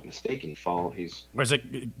 if I'm not mistaken. Was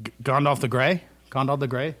it Gandalf the Grey? Gandalf the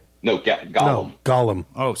Grey? No, Gollum. No, Gollum.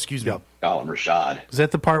 Oh, excuse me. Yep. Gollum Rashad. Is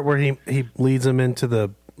that the part where he leads him into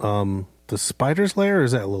the spider's lair, or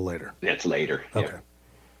is that a little later? That's later. Okay.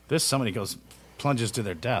 Yeah. Somebody plunges to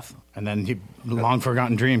their death, and then long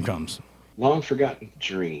forgotten dream comes. Long forgotten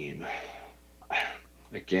dream.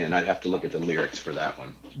 Again, I'd have to look at the lyrics for that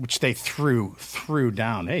one. Which they threw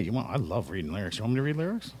down. Hey, I love reading lyrics. You want me to read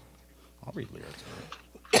lyrics? I'll read lyrics.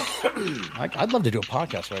 I'd love to do a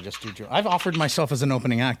podcast where I just do. I've offered myself as an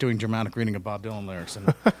opening act doing dramatic reading of Bob Dylan lyrics,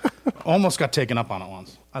 and almost got taken up on it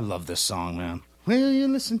once. I love this song, man. Will you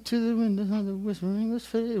listen to the wind of the whispering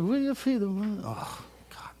face? Will you feel the wind? Oh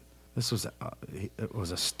God, this was it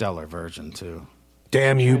was a stellar version too.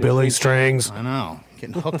 Damn you, Billy Strings. I know.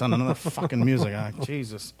 Getting hooked on another fucking music act.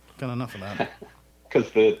 Jesus. Got enough of that. Because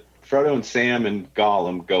the Frodo and Sam and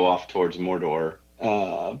Gollum go off towards Mordor.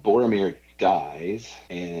 Boromir dies,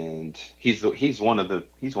 and he's one of the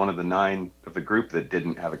 9 of the group that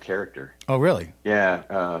didn't have a character. Oh, really? Yeah.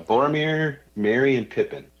 Boromir, Merry, and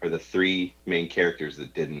Pippin are the 3 main characters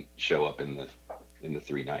that didn't show up in the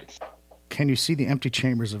 3 nights. Can you see the empty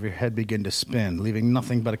chambers of your head begin to spin, leaving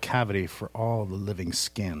nothing but a cavity for all the living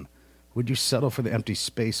skin? Would you settle for the empty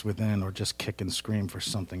space within, or just kick and scream for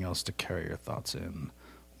something else to carry your thoughts in?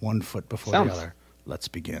 One foot before the other. Let's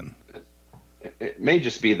begin. It may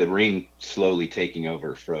just be the ring slowly taking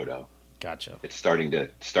over Frodo. Gotcha. It's starting to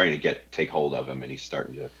take hold of him, and he's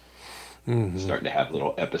starting to have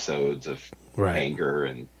little episodes of anger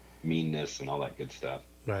and meanness and all that good stuff.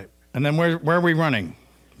 Right. And then where are we running?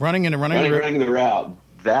 Running the route.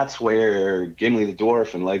 That's where Gimli the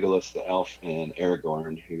dwarf and Legolas the elf and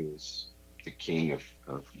Aragorn, who's the king of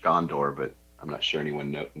Gondor, but I'm not sure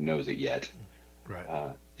anyone knows it yet.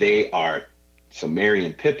 Right. So Merry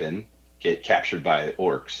and Pippin get captured by the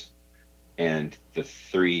orcs, and the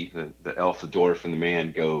elf, the dwarf, and the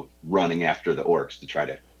man go running after the orcs to try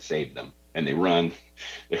to save them. And they run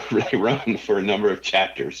for a number of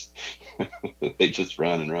chapters. They just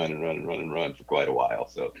run for quite a while.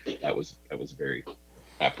 So that was very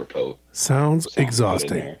apropos. Sounds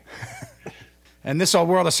exhausting. And This Old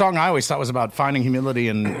World, a song I always thought was about finding humility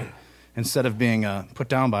and instead of being put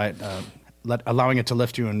down by it, allowing it to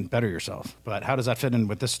lift you and better yourself. But how does that fit in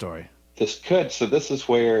with this story? This could. So this is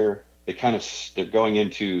where they're going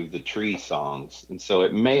into the tree songs. And so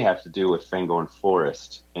it may have to do with Fangorn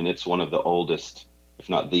Forest. And it's one of the oldest, if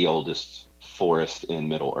not the oldest, forest in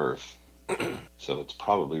Middle Earth. So it's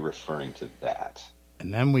probably referring to that.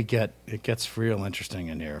 And then it gets real interesting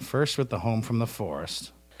in here. First with the Home from the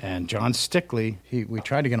Forest. And John Stickley, we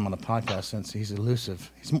tried to get him on the podcast since he's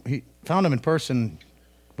elusive. He found him in person,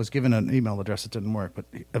 was given an email address that didn't work. But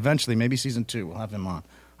eventually, maybe season 2, we'll have him on.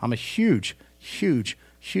 I'm a huge, huge,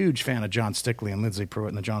 huge fan of John Stickley and Lindsay Pruitt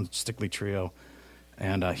and the John Stickley Trio.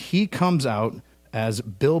 And he comes out as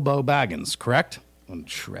Bilbo Baggins, correct? On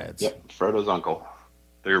shreds. Yep, Frodo's uncle.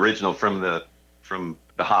 The original from the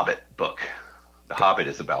Hobbit book. The Hobbit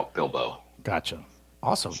is about Bilbo. Gotcha.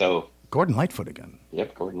 Awesome. So Gordon Lightfoot again.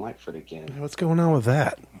 Yep, Gordon Lightfoot again. What's going on with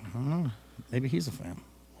that? I don't know. Maybe he's a fan.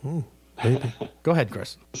 Maybe. Go ahead,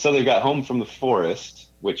 Chris. So they've got Home from the Forest,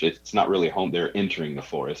 which it's not really home. They're entering the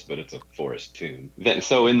forest, but it's a forest tune.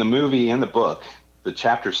 So in the movie and the book, the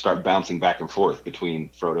chapters start bouncing back and forth between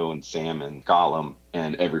Frodo and Sam and Gollum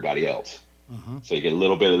and everybody else. Mm-hmm. So you get a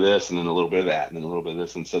little bit of this and then a little bit of that and then a little bit of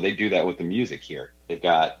this. And so they do that with the music here. They've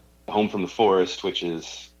got Home from the Forest, which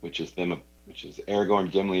is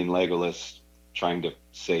Aragorn, Gimli, and Legolas trying to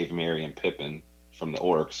save Merry and Pippin from the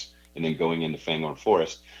orcs, and then going into Fangorn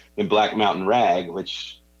Forest. Then Black Mountain Rag,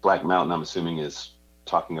 which Black Mountain, I'm assuming, is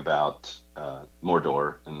talking about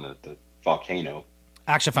Mordor and the volcano.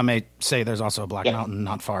 Actually, if I may say, there's also a Black Mountain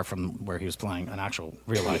not far from where he was playing, an actual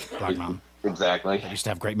real-life Black Mountain. Exactly. They used to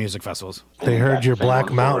have great music festivals. They heard your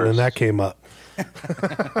Black Mountain, and that came up.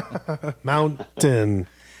 Mountain.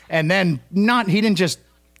 And then he didn't just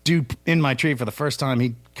do In My Tree for the first time.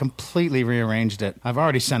 He completely rearranged it. I've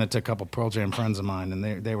already sent it to a couple Pearl Jam friends of mine,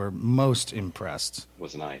 and they were most impressed. It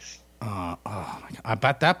was nice. Oh my God.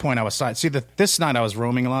 At that point, I was side. See, this night I was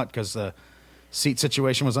roaming a lot because the seat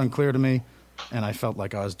situation was unclear to me, and I felt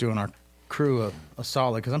like I was doing our crew a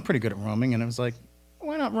solid because I'm pretty good at roaming, and it was like,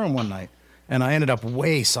 why not roam one night? And I ended up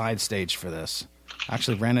way side stage for this. I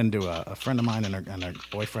actually ran into a friend of mine and her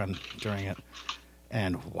boyfriend during it.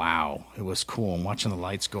 And wow, it was cool. I'm watching the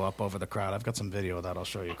lights go up over the crowd. I've got some video of that I'll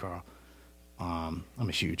show you, Carl. I'm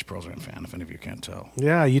a huge Pearl Jam fan, if any of you can't tell.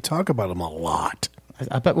 Yeah, you talk about them a lot.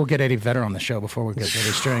 I bet we'll get Eddie Vedder on the show before we get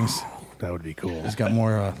Eddie Strings. That would be cool. He's got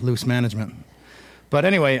more loose management. But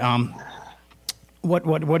anyway,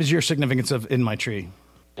 what is your significance of In My Tree?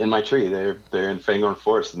 In My Tree, they're in Fangorn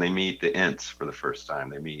Forest, and they meet the Ents for the first time.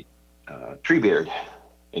 They meet Treebeard,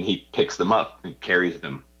 and he picks them up and carries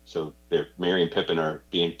them. So Merry and Pippin are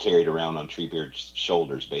being carried around on Treebeard's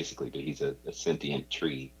shoulders, basically, but he's a sentient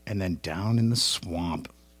tree. And then down in the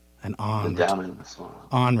swamp, and on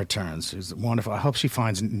returns. Who's wonderful. I hope she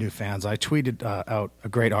finds new fans. I tweeted out a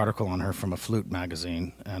great article on her from a Flute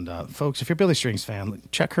magazine. And folks, if you're a Billy Strings fan,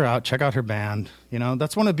 check her out. Check out her band. You know,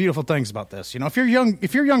 that's one of the beautiful things about this. You know, if you're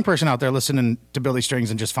a young person out there listening to Billy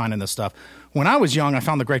Strings and just finding this stuff, when I was young, I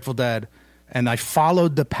found the Grateful Dead, and I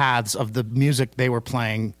followed the paths of the music they were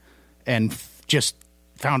playing. And just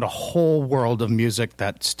found a whole world of music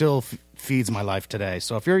that still feeds my life today.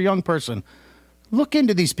 So if you're a young person, look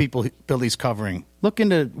into these people Billy's covering. Look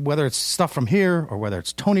into whether it's stuff from here or whether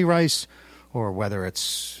it's Tony Rice or whether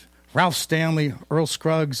it's Ralph Stanley, Earl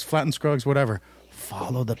Scruggs, Flatten Scruggs, whatever.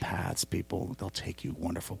 Follow the paths, people. They'll take you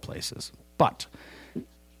wonderful places. But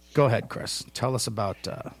go ahead, Chris. Tell us about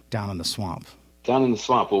Down in the Swamp. Down in the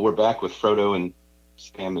Swamp. Well, we're back with Frodo and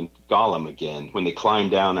Sam and Gollum again. When they climb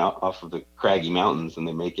down off of the craggy mountains and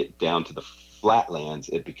they make it down to the flatlands,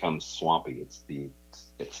 it becomes swampy. It's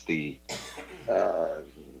the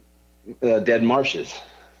Dead Marshes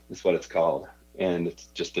is what it's called, and it's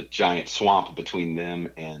just a giant swamp between them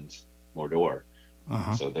and Mordor.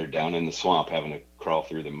 Uh-huh. So they're down in the swamp having to crawl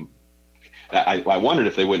through them. I wondered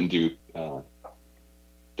if they wouldn't do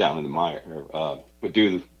Down in the Mire, or would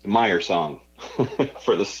do the Mire song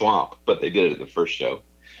for the swamp, but they did it at the first show,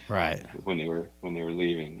 right? When they were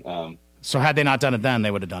leaving. So had they not done it then,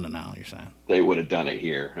 they would have done it now. You're saying they would have done it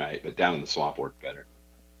here, right? But Down in the Swamp worked better.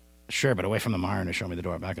 Sure, but Away from the Mire and Show Me the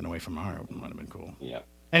Door back and Away from the Mire might have been cool. Yeah.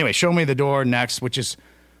 Anyway, Show Me the Door next, which is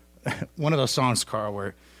one of those songs, Carl,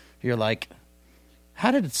 where you're like,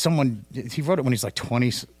 how did someone? He wrote it when he's like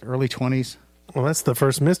 20s, early 20s. Well, that's the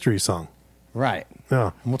first mystery song. Right.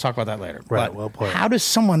 Yeah. And we'll talk about that later. Right. But well played. how does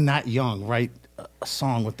someone that young write a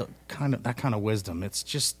song with that kind of wisdom? It's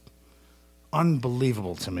just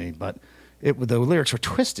unbelievable to me. But the lyrics were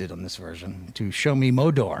twisted on this version to Show Me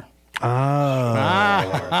Modor.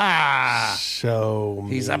 Ah, Show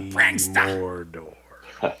He's a me prankster. Mordor.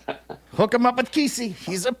 hook him up with Kesey.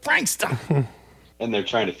 He's a prankster. And they're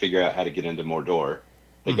trying to figure out how to get into Mordor.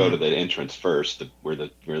 They go to the entrance first, where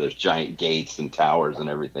there's giant gates and towers and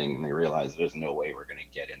everything, and they realize there's no way we're going to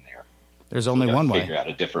get in there. There's only one way.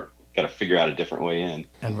 Got to figure out a different way in.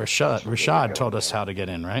 And Rashad told us how to get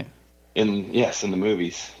in, right? In the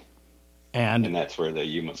movies, and And that's where the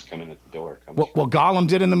 "you must come in at the door" comes. well, Gollum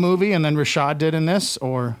did in the movie, and then Rashad did in this,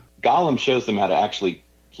 or Gollum shows them how to actually.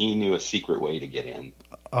 He knew a secret way to get in.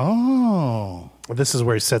 oh, This is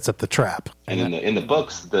where he sets up the trap. And in the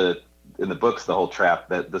books, the whole trap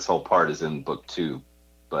this whole part is in book 2,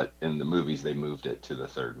 but in the movies they moved it to the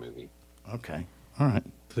 3rd movie. okay, all right.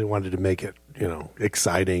 They wanted to make it,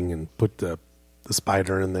 exciting and put the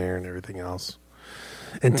spider in there and everything else.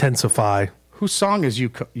 Intensify. Whose song is you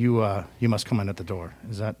must come in at the door?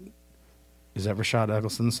 Is that Rashad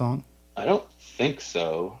Eggleston's song? I don't think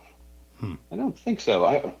so. I don't think so.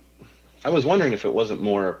 I was wondering if it wasn't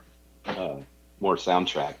more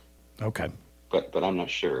soundtrack, Okay. but I'm not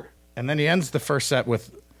sure. And then he ends the first set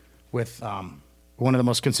with one of the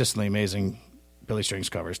most consistently amazing Billy Strings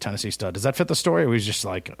covers, Tennessee Stud. Does that fit the story? Or was just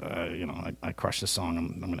like, I crushed this song.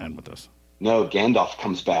 I'm going to end with this. No, Gandalf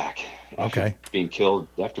comes back. Okay.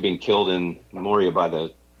 After being killed in Moria by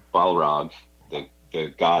the Balrog, the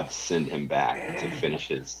gods send him back to finish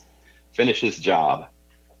his job,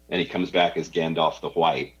 and he comes back as Gandalf the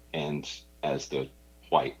White, and as the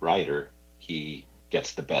White Rider, he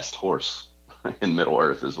gets the best horse in Middle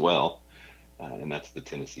Earth as well, and that's the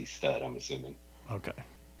Tennessee Stud, I'm assuming. Okay.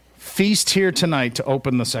 Feast here tonight to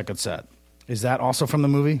open the second set. Is that also from the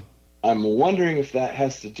movie? I'm wondering if that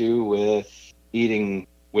has to do with eating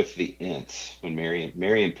with the Ents, when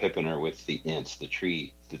Merry and Pippin are with the Ents, the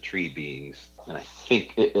tree beings. And I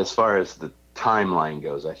think, as far as the timeline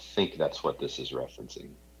goes, I think that's what this is referencing,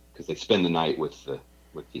 because they spend the night with the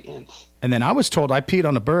Ents. And then I was told I Peed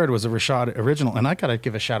on a Bird was a Rashad original, and I got to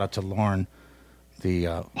give a shout out to Lauren,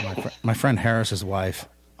 my friend Harris's wife.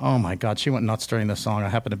 Oh my God, she went nuts during this song. I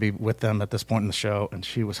happened to be with them at this point in the show, and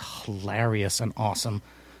she was hilarious and awesome.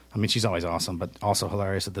 I mean, she's always awesome, but also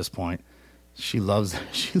hilarious at this point. She loved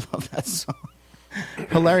that song.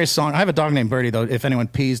 Hilarious song. I have a dog named Birdie, though. If anyone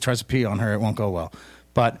tries to pee on her, it won't go well.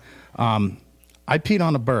 But I peed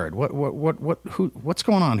on a bird. What's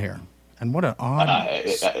going on here? And what an odd.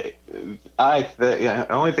 The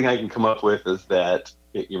only thing I can come up with is that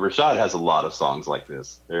Rashad has a lot of songs like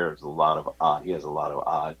this. He has a lot of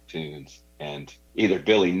odd tunes, and either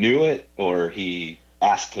Billy knew it or he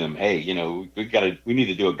asked him, "Hey, we need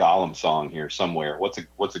to do a Gollum song here somewhere.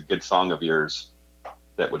 What's a good song of yours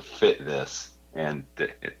that would fit this?" And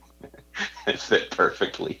it fit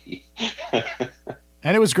perfectly.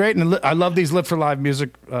 And it was great, and I love these Live for Live music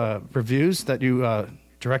reviews that you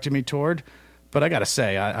directed me toward. But I got to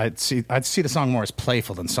say, I'd see the song more as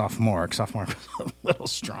playful than sophomore. Sophomore was a little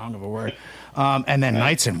strong of a word. And then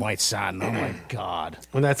Nights in White Satin. Oh my God!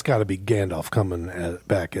 And that's got to be Gandalf coming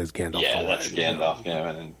back as Gandalf. Yeah, that's Gandalf.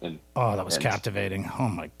 Yeah, and that was captivating. Oh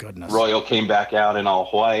my goodness! Royal came back out in all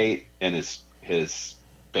white, and his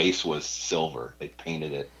base was silver. They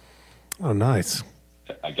painted it. Oh, nice.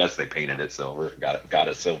 I guess they painted it silver. Got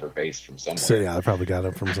a silver base from somewhere. So yeah, I probably got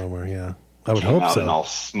it from somewhere. Yeah, I would Came hope out so. in all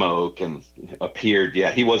smoke and appeared.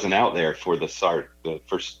 Yeah, he wasn't out there for the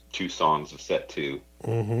first 2 songs of set 2.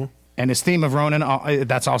 Mm-hmm. And his theme of Ronan,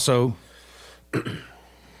 that's also, from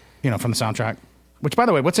the soundtrack. Which, by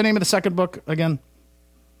the way, what's the name of the second book again?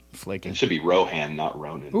 Flaking. It should be Rohan, not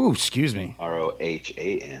Ronan. Ooh, excuse me.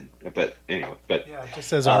 Rohan. But anyway, Yeah, it just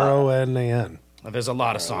says Ronan. There's a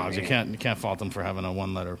lot of songs. You can't fault them for having a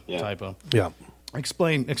 1-letter typo. Yeah.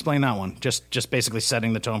 Explain that one. Just basically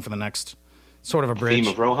setting the tone for the next sort of a bridge.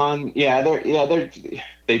 Theme of Rohan. Yeah,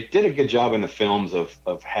 they did a good job in the films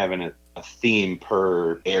of having a theme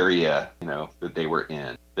per area, that they were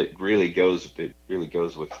in. That really goes with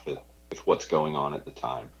what's going on at the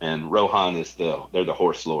time. And Rohan they're the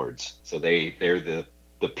horse lords. So they're the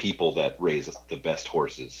people that raise the best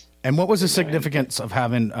horses. And what was the significance of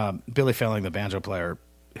having Billy Failing, the banjo player,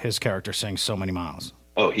 his character sing so many miles?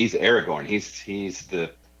 Oh, he's Aragorn. He is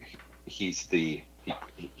the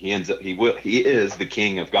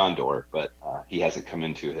king of Gondor, but he hasn't come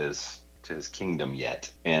into his kingdom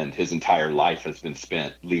yet, and his entire life has been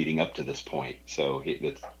spent leading up to this point. So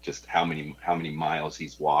it's just how many miles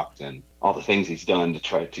he's walked and all the things he's done to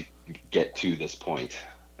try to get to this point.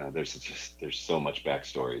 There's so much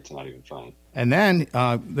backstory. It's not even funny. And then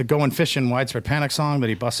the Going Fishing Widespread Panic song that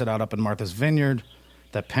he busted out up in Martha's Vineyard.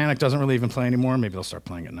 That Panic doesn't really even play anymore. Maybe they'll start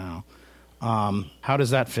playing it now. How does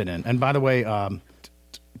that fit in? And by the way,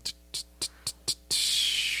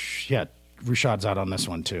 yeah, Rashad's out on this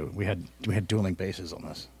one too. We had dueling bases on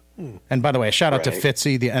this. And by the way, a shout out to Right.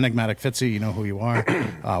 Fitzy, the enigmatic Fitzy. You know who you are.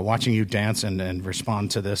 Watching you dance and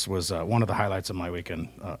respond to this was one of the highlights of my weekend,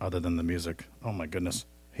 other than the music. Oh my goodness,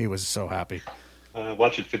 he was so happy.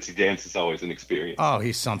 Watching Fitzy dance is always an experience. Oh,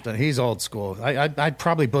 he's something. He's old school. I'd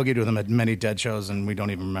probably boogied with him at many Dead shows, and we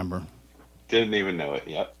don't even remember. Didn't even know it.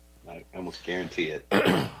 Yep, I almost guarantee it.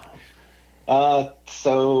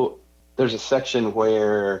 So there's a section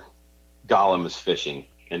where Gollum is fishing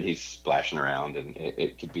and he's splashing around, and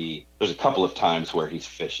it could be. There's a couple of times where he's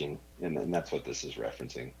fishing, and that's what this is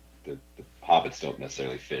referencing. The hobbits don't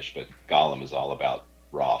necessarily fish, but Gollum is all about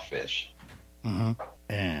raw fish.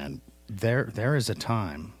 And there is a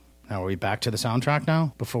time. Now, are we back to the soundtrack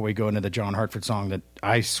now? Before we go into the John Hartford song that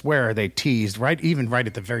I swear they teased right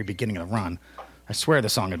at the very beginning of the run. I swear the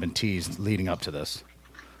song had been teased leading up to this.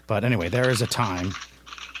 But anyway, there is a time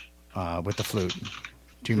with the flute.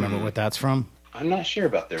 Do you remember what that's from? I'm not sure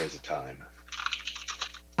about There Is a Time.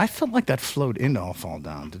 I felt like that flowed into All Fall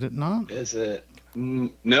Down. Did it not? Is it?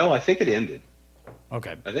 No, I think it ended.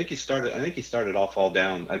 Okay. I think he started All Fall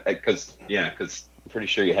Down because I'm pretty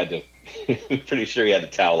sure you had to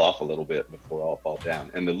towel off a little bit before All Fall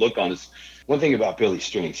Down. And the look on his, one thing about Billy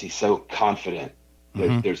Strings, he's so confident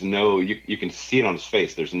that there's no, you can see it on his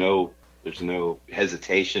face. There's no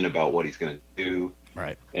hesitation about what he's going to do.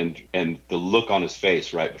 Right. And the look on his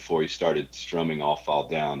face right before he started strumming All Fall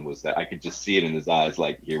Down was that I could just see it in his eyes.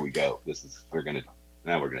 Like, here we go. We're going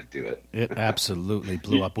to do it. It absolutely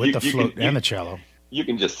blew up with the float and the cello. You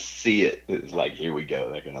can just see it. It's like, here we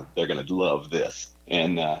go. They're gonna love this.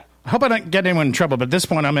 And I hope I don't get anyone in trouble, but at this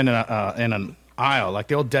point I'm in an aisle, like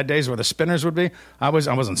the old Dead days where the spinners would be. I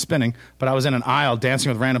wasn't spinning, but I was in an aisle dancing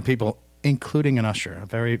with random people, including an usher, a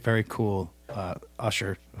very, very cool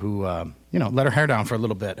usher who, let her hair down for a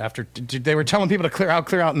little bit after they were telling people to clear out,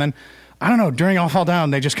 and then, I don't know, during All Fall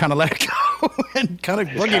Down, they just kind of let it go and kind of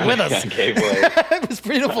boogied with us. Gave way. It was a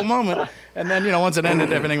beautiful moment. And then, once it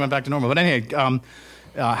ended, everything went back to normal. But anyway,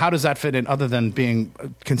 how does that fit in other than being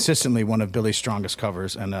consistently one of Billy's strongest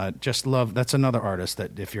covers? And just love, that's another artist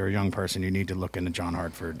that if you're a young person, you need to look into John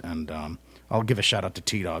Hartford. And I'll give a shout out to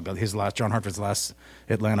T-Dog. John Hartford's last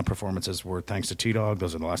Atlanta performances were thanks to T-Dog.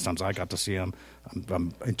 Those are the last times I got to see him.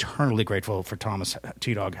 I'm eternally grateful for Thomas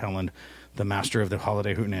T-Dog Helland, the master of the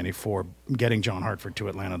Holiday Hootenanny, for getting John Hartford to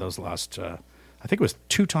Atlanta those last, I think it was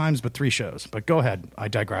 2 times, but 3 shows. But go ahead. I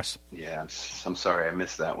digress. Yeah, I'm sorry I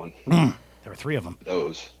missed that one. There were 3 of them.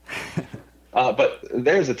 Those. But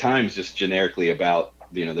there's a times just generically about,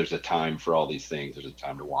 there's a time for all these things. There's a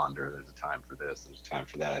time to wander. There's a time for this. There's a time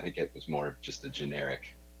for that. I think it was more just a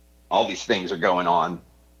generic. All these things are going on,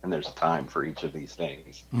 and there's a time for each of these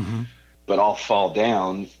things. Mm-hmm. But All Fall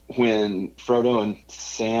Down, when Frodo and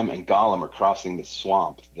Sam and Gollum are crossing the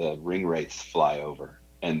swamp, the ring wraiths fly over,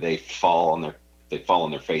 and they fall on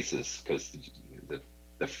their faces because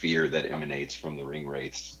the fear that emanates from the ring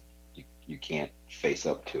wraiths, you can't face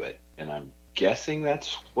up to it. And I'm guessing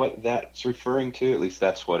that's what that's referring to. At least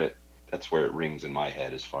that's where it rings in my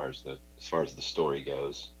head as far as the story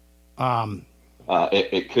goes.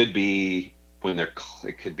 It could be when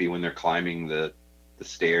they're climbing the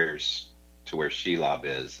stairs to where Shelob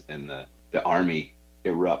is, and the army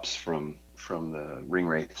erupts from the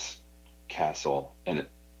Ringwraith's castle, and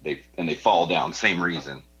they fall down. Same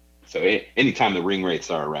reason. So anytime the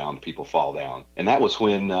Ringwraiths are around, people fall down. And that was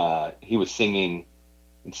when he was singing,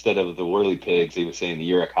 instead of the Whirly Pigs, he was saying the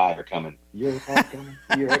Uruk-hai are coming. Uruk-hai coming.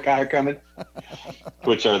 Uruk-hai are coming.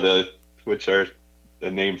 which are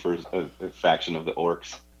the name for a faction of the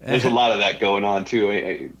orcs. There's a lot of that going on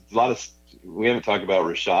too. We haven't talked about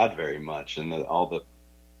Rashad very much, and all the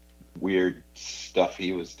weird stuff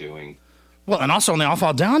he was doing. Well, and also on the All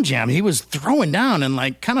Fall Down jam, he was throwing down and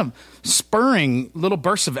like kind of spurring little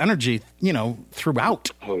bursts of energy, throughout.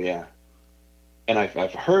 Oh yeah, and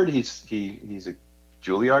I've heard he's a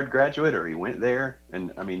Juilliard graduate, or he went there,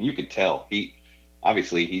 and I mean you could tell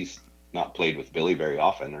he's not played with Billy very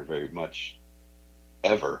often or very much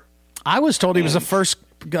ever. I was told he was the first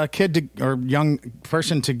kid or young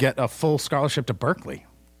person to get a full scholarship to Berkeley.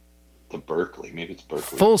 To Berkeley, maybe it's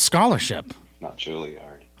Berkeley. Full scholarship, not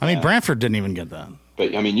Juilliard. I mean, Branford didn't even get that.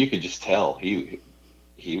 But I mean, you could just tell he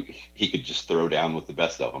could just throw down with the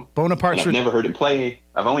best of them. Bonaparte's. I've never heard him play.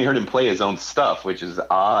 I've only heard him play his own stuff, which is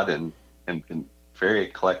odd and very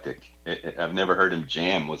eclectic. I've never heard him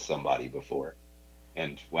jam with somebody before,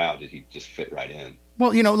 and wow, did he just fit right in?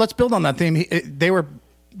 Well, let's build on that theme. They were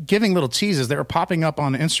giving little teases. They were popping up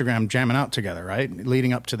on Instagram, jamming out together, right,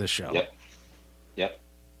 leading up to this show. Yep.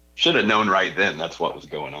 Should have known right then. That's what was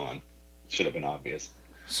going on. Should have been obvious.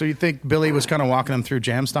 So you think Billy was kind of walking them through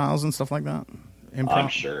jam styles and stuff like that?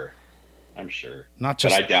 Improv? I'm sure. Not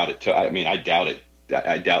just. But I doubt it. I mean, I doubt it.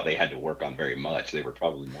 I doubt they had to work on very much. They were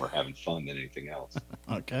probably more having fun than anything else.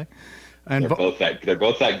 Okay. And They're both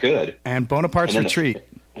that good. And Bonaparte's And then Retreat.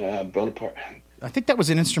 Bonaparte. I think that was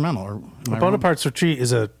an instrumental. Or am I wrong? Bonaparte's Retreat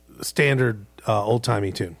is a standard old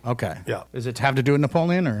timey tune. Okay. Yeah. Does it have to do with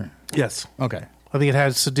Napoleon or? Yes. Okay. I think it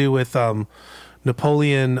has to do with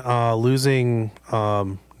Napoleon losing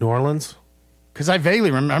New Orleans. Because I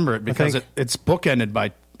vaguely remember it because think- it's bookended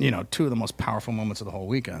by two of the most powerful moments of the whole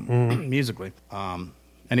weekend musically.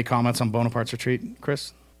 Any comments on Bonaparte's Retreat,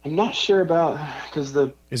 Chris? I'm not sure about because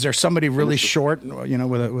Is there somebody really short,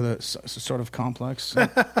 with a sort of complex?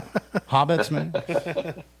 Hobbits, man.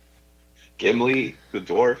 Gimli, the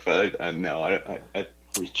dwarf. I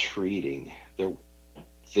retreating.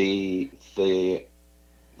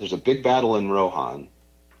 There's a big battle in Rohan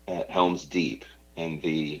at Helm's Deep, and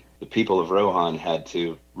the people of Rohan had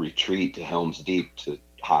to retreat to Helm's Deep to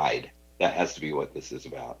hide. That has to be what this is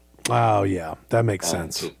about. Oh, yeah. That makes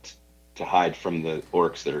sense. To hide from the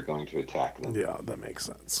orcs that are going to attack them. Yeah, that makes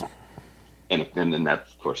sense. And then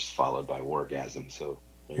that's, of course, followed by Wargasm. So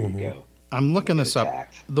there you go. I'm looking this up.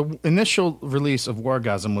 Attacked. The initial release of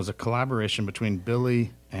Wargasm was a collaboration between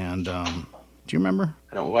Billy and. Do you remember?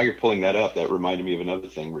 I don't know why you're pulling that up. That reminded me of another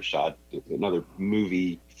thing, Rashad. Another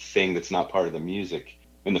movie thing that's not part of the music.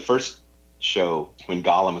 In the first show, when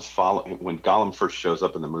Gollum first shows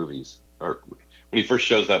up in the movies, or when he first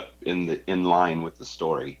shows up in line with the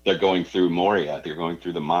story, they're going through Moria. They're going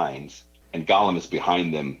through the mines, and Gollum is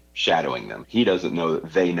behind them, shadowing them. He doesn't know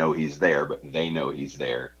that they know he's there, but they know he's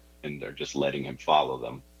there, and they're just letting him follow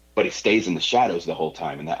them. But he stays in the shadows the whole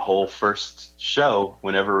time. And that whole first show,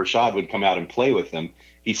 whenever Rashad would come out and play with him,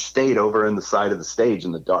 he stayed over in the side of the stage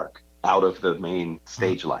in the dark, out of the main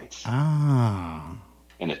stage lights. Ah.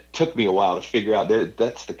 And it took me a while to figure out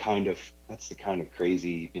that's the kind of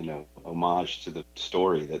crazy, homage to the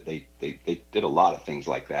story that they did a lot of things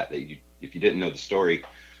like that. If you didn't know the story,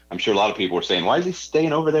 I'm sure a lot of people were saying, why is he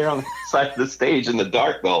staying over there on the side of the stage in the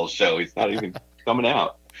dark the whole show? He's not even coming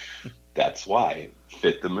out. That's why it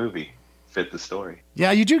fit the movie, fit the story.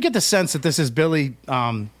 Yeah, you do get the sense that this is Billy,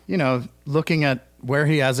 looking at where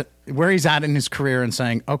he's at in his career and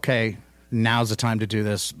saying, okay, now's the time to do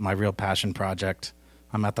this, my real passion project.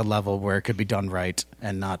 I'm at the level where it could be done right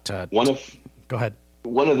and not. Go ahead.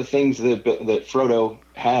 One of the things that Frodo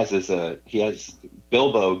has is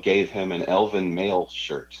Bilbo gave him an elven mail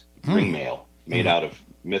shirt, ring mail, made out of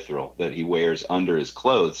mithril that he wears under his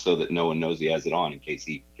clothes so that no one knows he has it on in case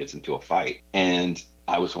he gets into a fight. And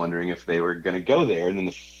I was wondering if they were going to go there. And in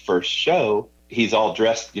the first show, he's all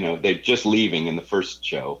dressed, they're just leaving in the first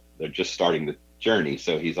show. They're just starting the journey.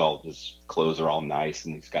 So his clothes are all nice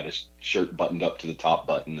and he's got his shirt buttoned up to the top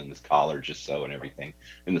button and his collar just so and everything.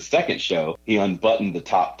 In the second show, he unbuttoned the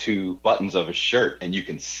top two buttons of his shirt and you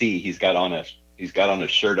can see he's got on a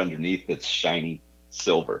shirt underneath that's shiny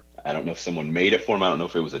silver. I don't know if someone made it for him. I don't know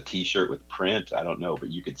if it was a T-shirt with print. I don't know, but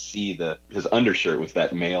you could see his undershirt was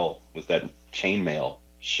that chainmail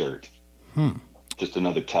shirt. Just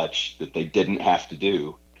another touch that they didn't have to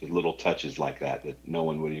do. Little touches like that no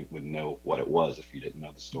one would know what it was if you didn't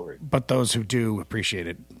know the story. But those who do appreciate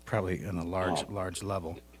it probably on a large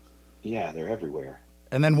level. Yeah, they're everywhere.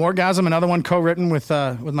 And then Wargasm, another one co-written with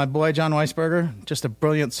my boy John Weisberger, just a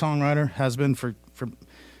brilliant songwriter, has been for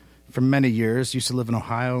many years. Used to live in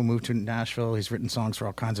Ohio, moved to Nashville. He's written songs for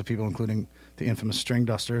all kinds of people, including the infamous String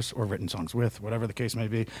Dusters, or written songs with, whatever the case may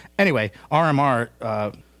be. Anyway,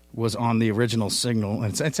 RMR was on the original Signal.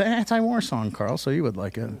 And it's an anti-war song, Carl, so you would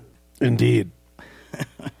like it. Indeed.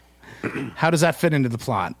 How does that fit into the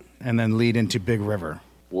plot and then lead into Big River?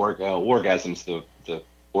 Wargasm's the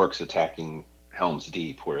orcs attacking Helm's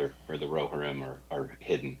Deep, where the Rohirrim are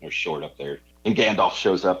hidden or stored up there. And Gandalf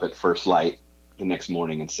shows up at first light the next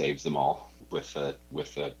morning and saves them all with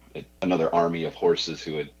another army of horses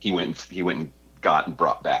he went and got and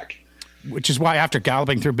brought back. Which is why after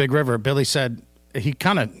galloping through Big River, Billy said he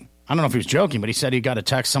kind of, I don't know if he was joking, but he said he got a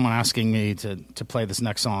text, someone asking me to play this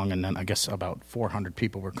next song, and then I guess about 400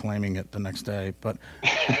 people were claiming it the next day. But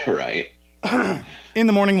right. In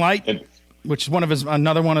the Morning Light, which is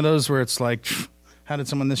another one of those where it's like, how did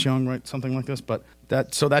someone this young write something like this? But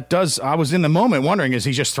that does, I was in the moment wondering, is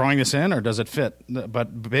he just throwing this in or does it fit?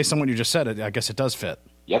 But based on what you just said, I guess it does fit.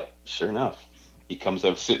 Yep, sure enough. He comes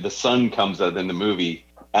up, the sun comes up in the movie,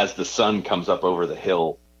 as the sun comes up over the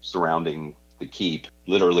hill surrounding the keep,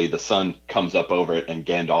 literally the sun comes up over it and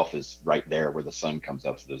Gandalf is right there where the sun comes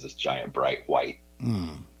up. So there's this giant bright white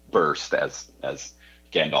burst as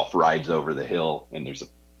Gandalf rides over the hill, and there's a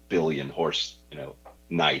billion horse,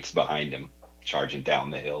 knights behind him, charging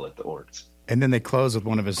down the hill at the orcs. And then they close with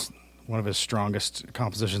one of his strongest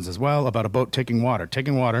compositions as well, about a boat taking water.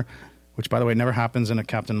 Taking water, which, by the way, never happens in a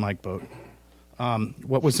Captain Mike boat.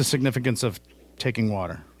 What was the significance of taking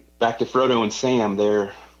water? Back to Frodo and Sam,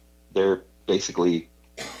 they're basically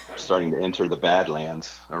starting to enter the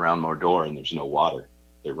Badlands around Mordor, and there's no water.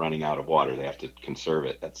 They're running out of water. They have to conserve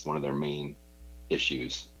it. That's one of their main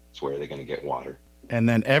issues. It's where are they going to get water? And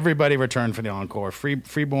then everybody returned for the encore.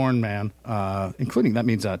 Freeborn man, including, that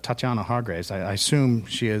means Tatiana Hargraves. I assume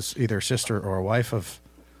she is either a sister or a wife of...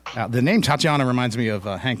 the name Tatiana reminds me of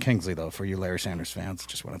Hank Kingsley, though, for you Larry Sanders fans.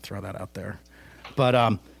 Just want to throw that out there.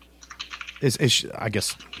 But is she, I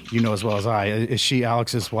guess you know as well as I, is she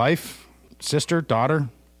Alex's wife, sister, daughter,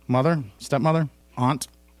 mother, stepmother, aunt?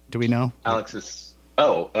 Do we know? Alex's...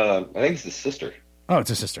 I think it's his sister. Oh, it's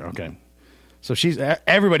a sister. Okay. So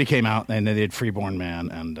everybody came out and they did Freeborn Man.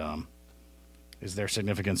 And is there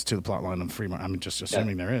significance to the plot line of Freeborn? I'm just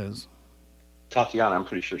assuming there is. Tatiana, I'm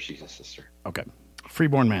pretty sure she's a sister. Okay.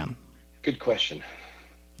 Freeborn Man. Good question.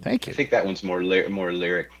 Thank you. I think that one's more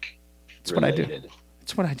lyric. That's what I do. related.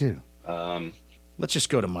 It's what I do. Let's just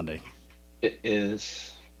go to Monday. It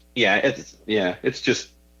is. It's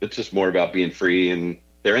just more about being free, and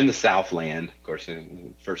they're in the Southland. Of course, the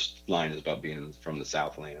first line is about being from the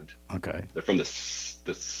Southland. Okay. They're from the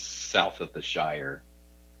south of the Shire.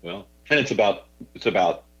 Well, and it's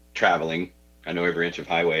about traveling. I know every inch of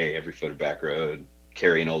highway, every foot of back road,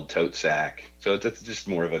 carry an old tote sack. So it's just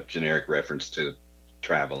more of a generic reference to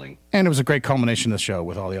traveling. And it was a great culmination of the show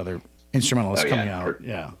with all the other instrumentalists coming out.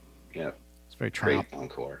 Yeah. Yeah. It's very Great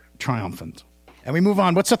encore. triumphant. And we move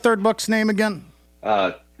on. What's the third book's name again?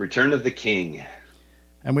 Return of the King.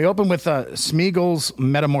 And we open with Smeagol's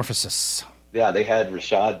Metamorphosis. Yeah, they had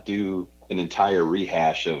Rashad do an entire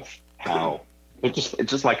rehash of how it's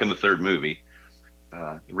just like in the third movie,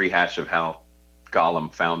 rehash of how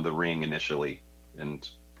Gollum found the ring initially and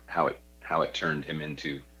how it turned him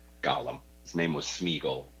into Gollum. His name was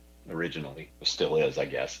Smeagol originally, or still is, I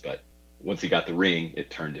guess, but once he got the ring,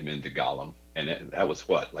 it turned him into Gollum. And that was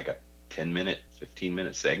what, like a 10-minute,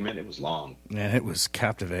 15-minute segment? It was long. Man, it was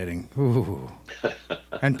captivating. Ooh.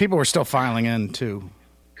 And people were still filing in, too.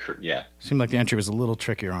 Yeah. Seemed like the entry was a little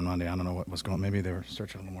trickier on Monday. I don't know what was going on. Maybe they were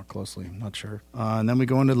searching a little more closely. I'm not sure. And then we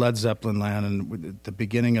go into Led Zeppelin land and with the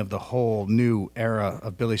beginning of the whole new era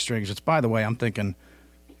of Billy Strings. It's, by the way, I'm thinking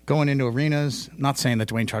going into arenas, not saying that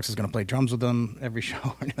Dwayne Trucks is going to play drums with them every show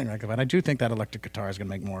or anything like that, but I do think that electric guitar is going to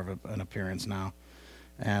make more of an appearance now.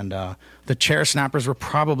 And the Chair Snappers were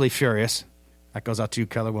probably furious. That goes out to you,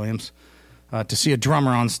 Keller Williams, to see a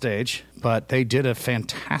drummer on stage. But they did a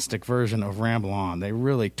fantastic version of Ramble On. They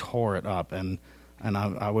really tore it up. And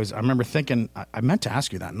I remember thinking, I meant to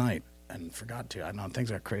ask you that night and forgot to. I know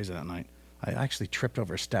things got crazy that night. I actually tripped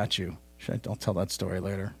over a statue. I'll tell that story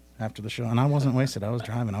later after the show. And I wasn't wasted. I was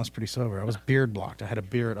driving. I was pretty sober. I was beard blocked. I had a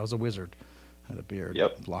beard. I was a wizard. I had a beard.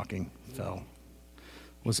 Yep. Blocking. Fell.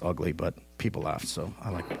 Was ugly, but people laughed, so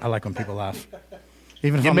I like when people laugh.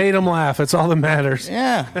 Even if You I'm, made them laugh. That's all that matters.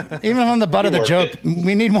 yeah. Even if I'm the butt of the worked joke, it.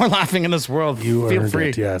 we need more laughing in this world. You Feel earned free.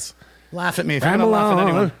 it, yes. Laugh at me. If you're gonna Ramble laugh at on.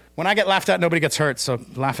 anyone, when I get laughed at, nobody gets hurt. So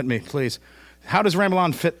laugh at me, please. How does Ramble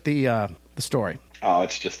On fit the story? Oh,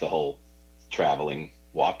 it's just the whole traveling,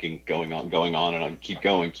 walking, going on and on. Keep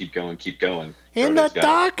going. In the Frodo's got-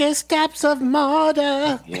 darkest depths of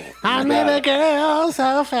Mordor, Yeah, I you met got a it. girl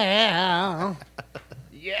so fair.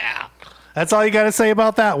 Yeah. That's all you got to say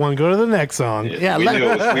about that one. Go to the next song. Yeah, we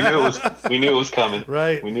knew it was coming.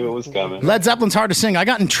 Right. We knew it was coming. Led Zeppelin's hard to sing. I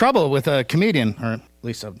got in trouble with a comedian, or at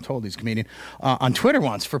least I'm told he's a comedian, on Twitter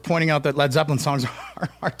once for pointing out that Led Zeppelin songs are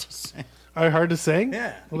hard to sing. Are they hard to sing?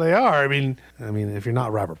 Yeah. Well, they are. I mean, if you're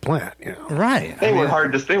not Robert Plant, you know. Right. They were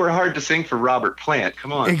hard to sing for Robert Plant.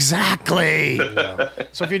 Come on. Exactly.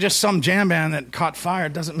 So if you're just some jam band that caught fire,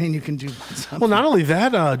 it doesn't mean you can do something. Well, not only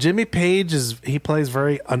that, Jimmy Page he plays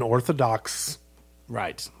very unorthodox,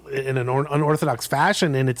 right. in an unorthodox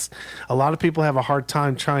fashion, and it's a lot of people have a hard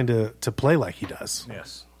time trying to play like he does.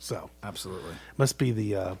 Yes. So Absolutely. must be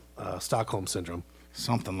the Stockholm syndrome.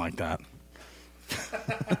 Something like that.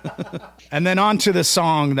 And then on to the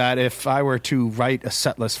song that if I were to write a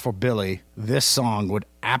set list for Billy, this song would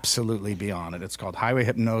absolutely be on it. It's called Highway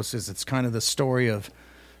Hypnosis. It's kind of the story of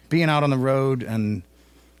being out on the road and,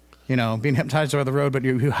 being hypnotized by the road, but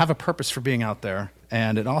you have a purpose for being out there.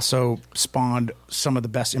 And it also spawned some of the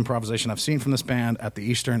best improvisation I've seen from this band at the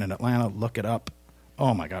Eastern in Atlanta. Look it up.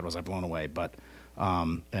 Oh my God, was I blown away. But,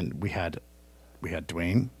 and we had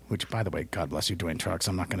Dwayne, which, by the way, God bless you, Dwayne Trucks.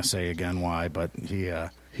 I'm not going to say again why, but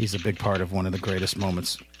He's a big part of one of the greatest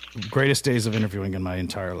moments, greatest days of interviewing in my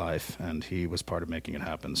entire life, and he was part of making it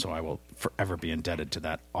happen. So I will forever be indebted to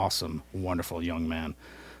that awesome, wonderful young man.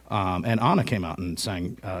 And Anna came out and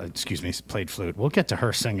sang, played flute. We'll get to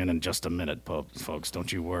her singing in just a minute, folks.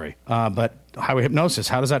 Don't you worry. But Highway Hypnosis,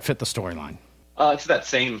 how does that fit the storyline? It's that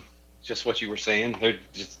same, just what you were saying. They're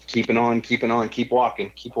just keeping on, keep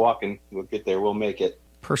walking. We'll get there. We'll make it.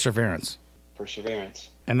 Perseverance.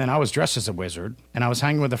 And then I was dressed as a wizard, and I was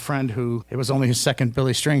hanging with a friend who, it was only his second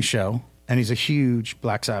Billy String show, and he's a huge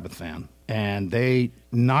Black Sabbath fan. And they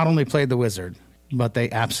not only played the wizard, but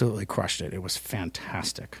they absolutely crushed it. It was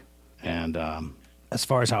fantastic. And as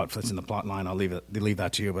far as how it fits in the plot line, I'll leave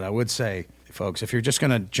that to you. But I would say, folks, if you're just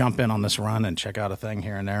going to jump in on this run and check out a thing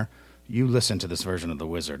here and there, you listen to this version of the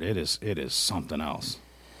wizard. It is something else.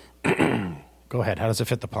 Go ahead. How does it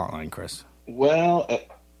fit the plot line, Chris? Well,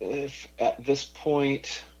 if at this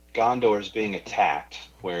point Gondor is being attacked,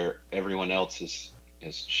 where everyone else is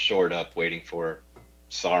shored up waiting for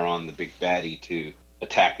Sauron, the big baddie, to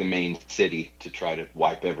attack the main city to try to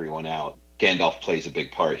wipe everyone out, Gandalf plays a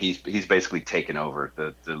big part. He's basically taken over.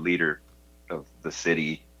 The leader of the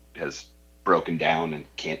city has broken down and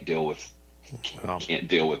can't deal with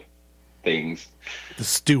things. The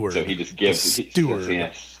steward. So he just gives steward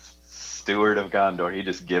of Gondor. He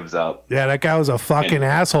just gives up. Yeah, that guy was a fucking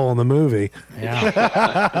asshole in the movie.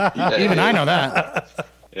 Yeah. Even I know that.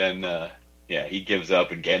 And he gives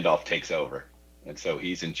up, and Gandalf takes over, and so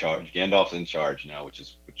he's in charge. Gandalf's in charge now, which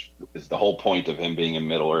is the whole point of him being in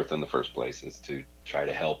Middle Earth in the first place, is to try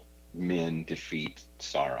to help men defeat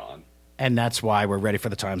Sauron. And that's why we're ready for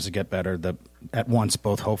the times to get better. The at once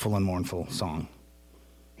both hopeful and mournful song.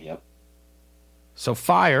 Yep. So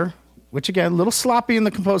Fire, which again, a little sloppy in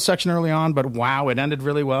the composed section early on, but wow, it ended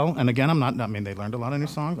really well. And again, they learned a lot of new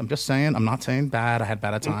songs. I'm just saying, I'm not saying bad. I had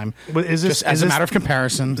bad at time. But is this just as a matter of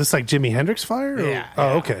comparison? Is this like Jimi Hendrix Fire? Or? Yeah.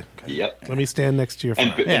 Oh, okay. Yep. Let me stand next to your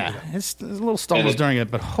fire. Yeah, it's a little stumbles during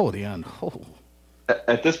it, but the end.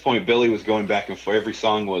 At this point, Billy was going back and forth. Every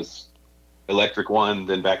song was electric one,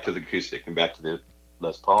 then back to the acoustic, and back to the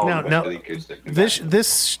Les Paul, Now, back to the acoustic.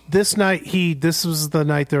 This night this was the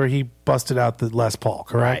night where he busted out the Les Paul,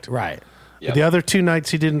 correct? Right. Yep. The other two nights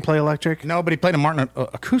he didn't play electric. No, but he played a Martin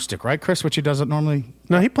acoustic, right, Chris? Which he doesn't normally.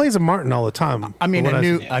 No, he plays a Martin all the time. I mean,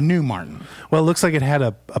 a new Martin. Well, it looks like it had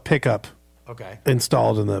a pickup Okay.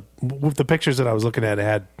 installed in the pictures that I was looking at. It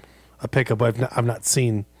had a pickup. I've not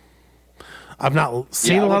seen a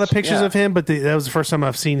lot of pictures of him, but that was the first time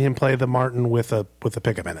I've seen him play the Martin with a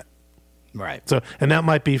pickup in it. Right. So, and that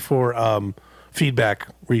might be for feedback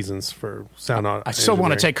reasons for sound on. I still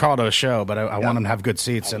want to take Carl to a show, but I want him to have good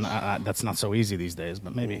seats, and that's not so easy these days.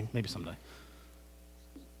 But maybe someday.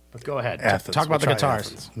 But go ahead. Athens. Talk about the We'll try guitars.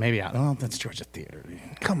 Athens. Maybe. Well, that's Georgia Theater.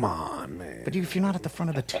 Come on, man. But if you're not at the front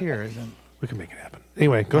of the tier, then We can make it happen.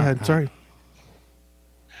 Anyway, go ahead. Sorry.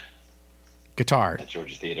 guitar. At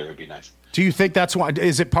Georgia Theater would be nice. Do you think that's why?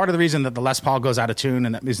 Is it part of the reason that the Les Paul goes out of tune,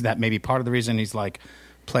 and is that maybe part of the reason he's like,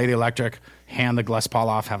 play the electric, hand the Les Paul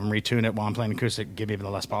off, have him retune it while I'm playing acoustic, give me the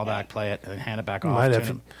Les Paul back, play it, and then hand it back off. Might tune have.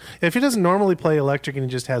 it? If he doesn't normally play electric and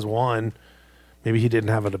he just has one, maybe he didn't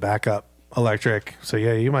have a backup electric. So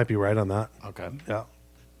yeah, you might be right on that. Okay. Yeah.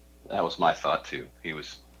 That was my thought too. He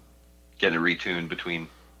was getting retuned between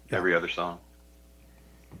every other song.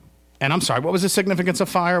 And I'm sorry, what was the significance of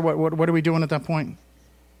Fire? What are we doing at that point?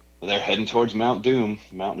 Well, they're heading towards Mount Doom,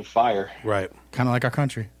 Mountain of Fire. Right. Kind of like our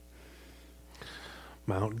country.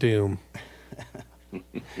 Mount Doom.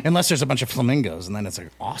 Unless there's a bunch of flamingos, and then it's like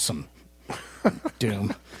awesome.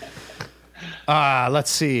 Doom. Let's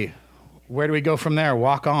see. Where do we go from there?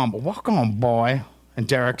 Walk on, boy. And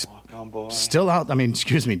Derek's still out. I mean,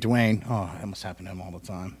 excuse me, Dwayne. Oh, that must happen to him all the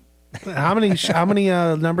time. How many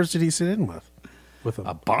numbers did he sit in with? With him?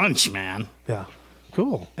 A bunch, man. Yeah.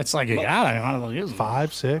 Cool. It's like, I don't know,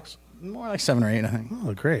 5, 6. more like 7 or 8, I think.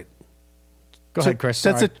 Oh, great. Go ahead, Chris.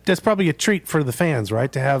 That's sorry. that's probably a treat for the fans, right?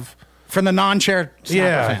 To have From the non-chair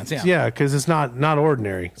fans. yeah, because it's not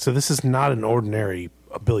ordinary. So this is not an ordinary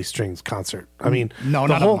Billy Strings concert. I mean, No, the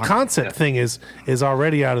not whole a- concept thing is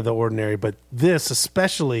already out of the ordinary, but this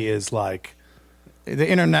especially is like The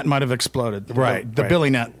internet might have exploded. Right, The right.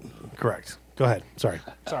 Billy net. correct. Go ahead. Sorry.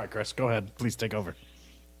 Sorry, Chris. Go ahead. Please take over.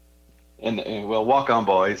 And well, Walk On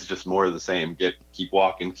Boys, just more of the same. Keep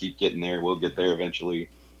walking, keep getting there. We'll get there eventually.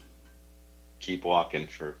 Keep walking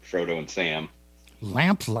for Frodo and Sam.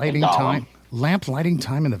 Lamp lighting Gollum. time. Lamp lighting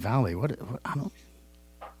time in the valley. What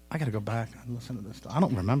I got to go back and listen to this. I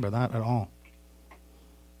don't remember that at all.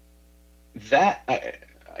 That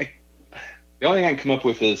the only thing I can come up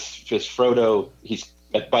with is just Frodo.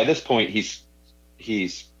 By this point he's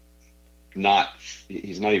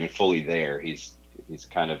he's not even fully there. He's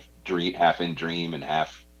kind of half in dream and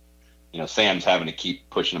half, Sam's having to keep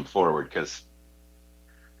pushing him forward because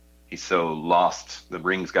he's so lost. The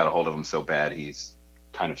ring's got a hold of him so bad he's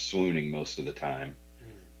kind of swooning most of the time.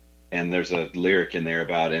 And there's a lyric in there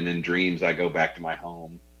about, and in dreams I go back to my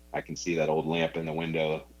home. I can see that old lamp in the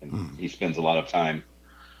window, and he spends a lot of time.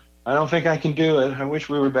 I don't think I can do it. I wish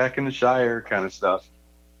we were back in the Shire, kind of stuff.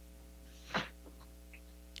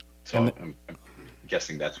 So I'm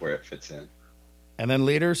guessing that's where it fits in. And then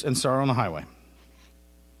Leaders and Sorrow on the Highway.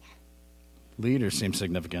 Leaders seems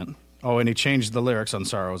significant. Oh, and he changed the lyrics on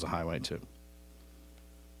Sorrow is a Highway, too.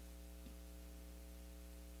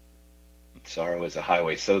 Sorrow is a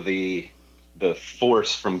Highway. So the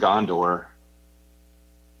force from Gondor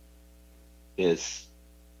is...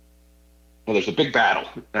 Well, there's a big battle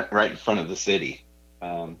right in front of the city.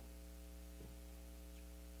 And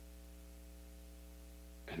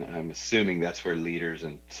I'm assuming that's where Leaders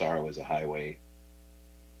and Sorrow is a Highway.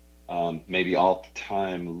 Maybe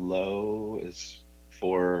all-time low is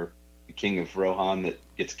for the King of Rohan that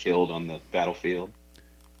gets killed on the battlefield.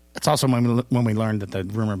 It's also when we learned that the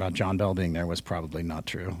rumor about John Bell being there was probably not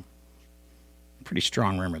true. Pretty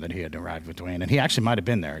strong rumor that he had arrived with Dwayne, and he actually might have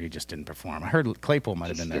been there. He just didn't perform. I heard Claypool might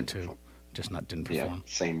have been there too, didn't perform. Yeah,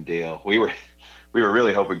 same deal. We were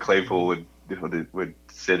really hoping Claypool would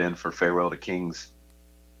sit in for Farewell to King's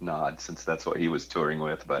nod, since that's what he was touring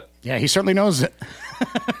with. But yeah, he certainly knows it.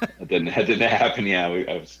 It didn't happen. Yeah,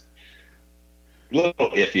 I was a little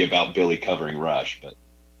iffy about Billy covering Rush, but.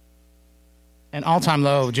 And All Time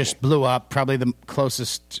Low just blew up, probably the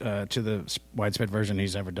closest to the widespread version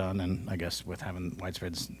he's ever done. And I guess with having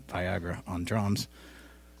widespread's Viagra on drums,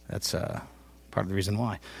 that's part of the reason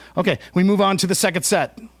why. Okay, we move on to the second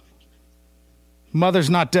set. Mother's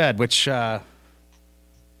Not Dead, which, not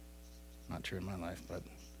true in my life, but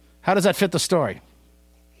how does that fit the story?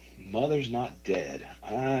 Mother's Not Dead.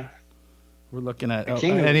 We're looking at,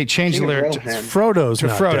 and he changed the lyric to Frodo's to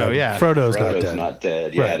not Frodo, dead. yeah. Frodo's Frodo's not dead. not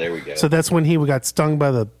dead. Yeah, Right. there we go. So that's when he got stung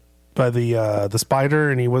by the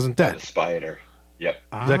spider and he wasn't The dead. spider. Yep.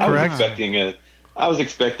 Is that I correct? was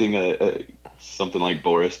expecting a something like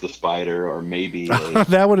Boris the Spider, or maybe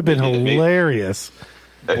That would have been hilarious.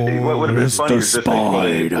 what would have been Boris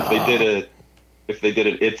funny the is if they did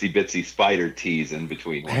an itsy bitsy spider tease in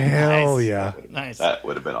between. Hell Nice. yeah. Nice. That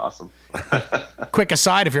would have been awesome. Quick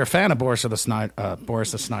aside, if you're a fan of Boris the Snyder,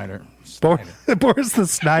 Boris the Snyder. Boris.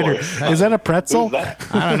 Is that a pretzel? Who's that?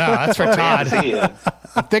 I don't know. That's for Todd. Yeah.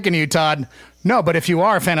 I'm thinking of you, Todd. No, but if you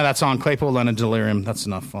are a fan of that song, Claypool, Lennon, Delirium, that's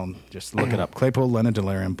enough. Just look it up. Claypool, Lennon,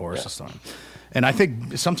 Delirium, Boris the Snyder. And I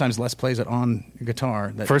think sometimes Les plays it on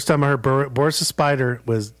guitar. First time I heard Boris the Spider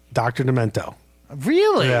was Dr. Demento.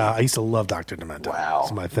 Really? Yeah, I used to love Dr. Demento. Wow.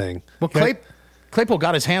 That's my thing. Well, Claypool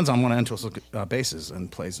got his hands on one of Entwistle's basses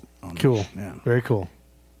and plays it on Cool. it. Yeah. Very cool.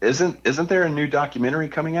 Isn't there a new documentary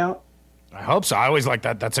coming out? I hope so. I always like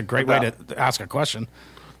that. That's a great way to ask a question.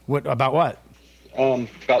 About what?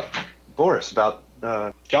 About Boris, about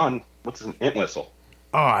John. What's his name? Entwistle.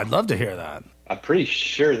 Oh, I'd love to hear that. I'm pretty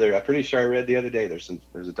sure I read the other day there's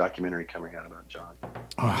a documentary coming out about John.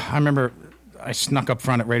 I remember I snuck up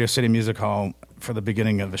front at Radio City Music Hall for the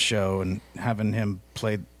beginning of the show, and having him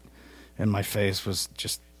play in my face was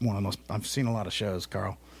just one of the most. I've seen a lot of shows,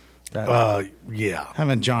 Carl. Yeah.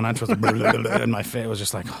 Having John Entwistle in my face was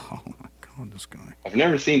just like, oh my god, this guy. I've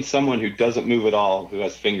never seen someone who doesn't move at all who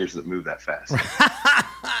has fingers that move that fast.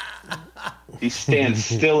 He stands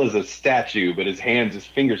still as a statue, but his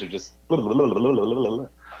fingers are just.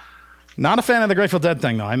 Not a fan of the Grateful Dead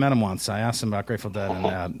thing, though. I met him once. I asked him about Grateful Dead,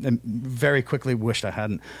 and very quickly wished I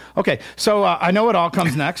hadn't. Okay, so I Know It All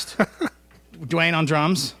comes next. Dwayne on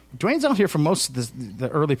drums. Dwayne's out here for most of the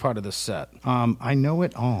early part of this set. I Know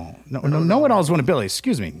It All. No, Know It All is one of Billy's.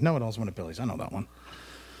 Excuse me. Know It All is one of Billy's. I know that one.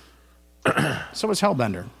 So is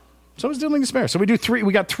Hellbender. So is Dealing Despair. So we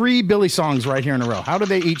got three Billy songs right here in a row. How do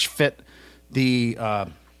they each fit the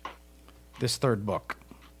this third book?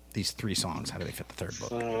 These three songs, how do they fit the third book?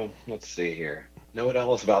 So let's see here. Know It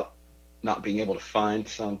All is about not being able to find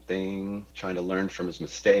something, trying to learn from his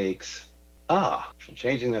mistakes. From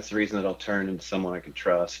changing, that's the reason that I'll turn into someone I can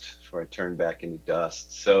trust before I turn back into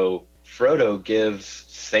dust. So Frodo gives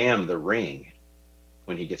Sam the ring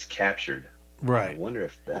when he gets captured. Right. I wonder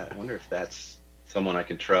if that's someone I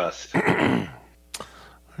can trust. There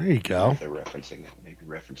you go. If they're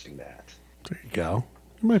referencing that. There you go.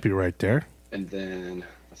 You might be right there. And then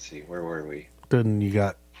let's see, where were we? Then you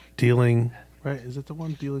got Dealing. Right? Is it the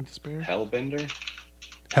one Dealing Despair? Hellbender?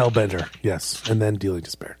 Hellbender. Yes, and then Dealing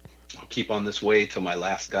Despair. I'll keep on this way till my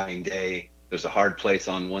last dying day. There's a hard place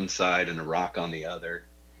on one side and a rock on the other.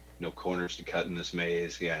 no corners to cut in this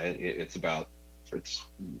maze. Yeah, it's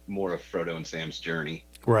more of Frodo and Sam's journey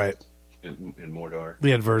Right. in Mordor,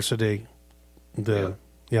 The adversity.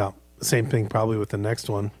 Yeah. Same thing probably with the next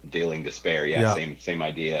one. dealing despair. Yeah, Yeah. same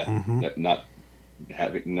idea. Mm-hmm. Not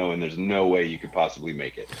knowing there's no way you could possibly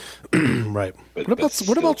make it. Right. But what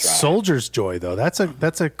still about try. Soldier's Joy though? That's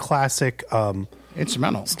a classic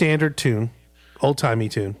Instrumental. standard tune, old timey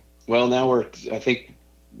tune. Well, now we're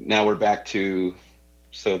back to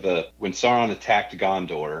when Sauron attacked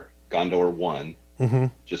Gondor won,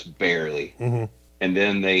 just barely. And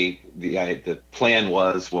then the plan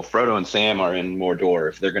was, well, Frodo and Sam are in Mordor.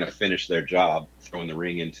 If they're going to finish their job throwing the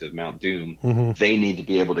ring into Mount Doom, they need to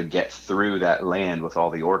be able to get through that land with all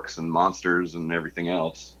the orcs and monsters and everything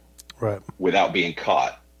else Right. without being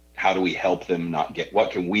caught. How do we help them not get?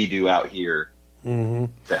 What can we do out here to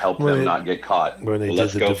help Well, them not get caught? Where they Well, did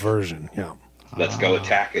let's the go. diversion. Yeah. Let's go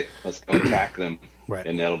attack it. Let's go attack them. Right.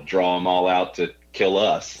 And that'll draw them all out to kill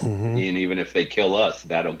us. And even if they kill us,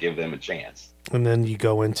 that'll give them a chance. And then you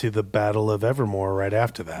go into the Battle of Evermore right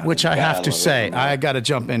after that. Which I have to Battle of say, Evermore. I got to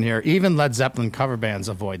jump in here. Even Led Zeppelin cover bands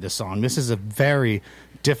avoid this song. This is a very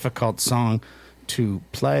difficult song to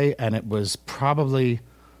play, and it was probably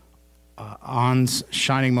On's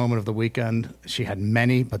shining moment of the weekend. She had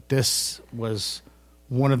many, but this was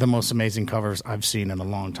one of the most amazing covers I've seen in a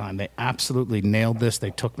long time. They absolutely nailed this.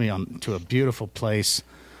 They took me on to a beautiful place.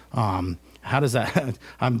 How does that?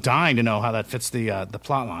 I'm dying to know how that fits the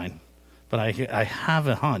plot line. But I have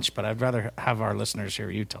a hunch, but I'd rather have our listeners hear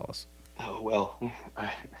you tell us. Oh, well, I'm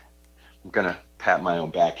going to pat my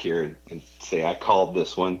own back here and say I called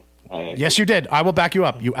this one. Yes, you did. I will back you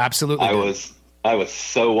up. You absolutely did. I was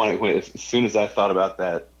so as soon as I thought about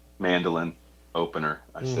that mandolin opener,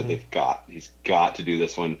 I said he's got to do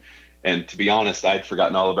this one. And to be honest, I'd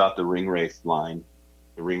forgotten all about the ring race line,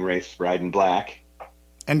 the ring race riding black.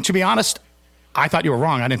 And to be honest, I thought you were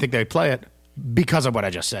wrong. I didn't think they'd play it because of what I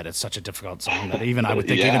just said. It's such a difficult song that even I would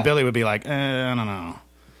think even Billy would be like, I don't know.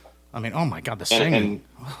 I mean, oh my God, the singing.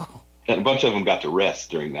 And a bunch of them got to rest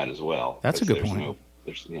during that as well. That's a good point.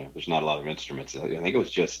 There's not a lot of instruments. I think it was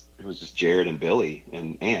just Jared and Billy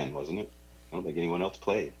and Ann, wasn't it? I don't think anyone else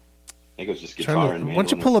played. I think it was just guitar and Why don't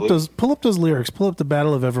you mandolin and flute. pull up those lyrics? Pull up the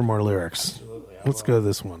Battle of Evermore lyrics. Let's go to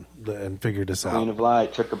this one and figure this Queen out. of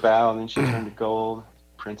Light took a bow, then she turned to gold.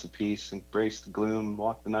 Prince of Peace embraced the gloom,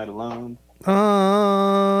 walked the night alone.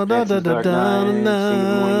 Da, da, da, da, da,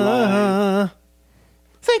 da.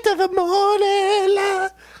 Think to the morning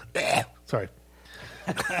light. Sorry.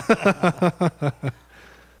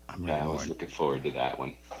 I was looking forward to that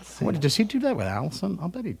one. What, does he do that with Allison? I'll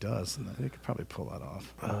bet he does. He could probably pull that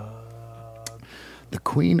off. The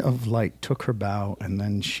Queen of Light took her bow, and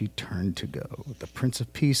then she turned to go. The Prince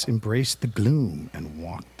of Peace embraced the gloom and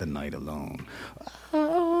walked the night alone.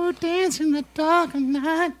 Oh, dance in the dark of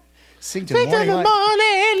night. Sing to the morning light.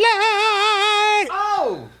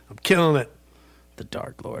 Oh! I'm killing it. The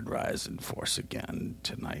Dark Lord rise in force again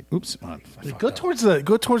tonight. Oops. I fucked Go up.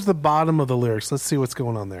 towards the bottom of the lyrics. Let's see what's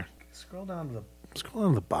going on there. Scroll down to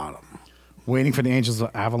the bottom. Waiting for the angels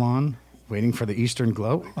of Avalon. Waiting for the Eastern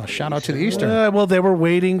glow. A shout out to the Eastern. Well, they were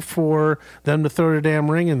waiting for them to throw the damn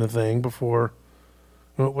ring in the thing before,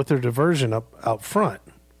 with their diversion up out front.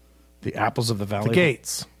 The apples of the valley. The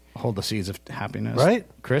gates. Hold the seeds of happiness. Right.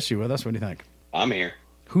 Chris, you with us? What do you think? I'm here.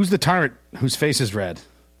 Who's the tyrant whose face is red?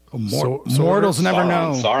 Oh, So- mortals never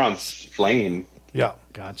know. Sauron's flame. Yeah.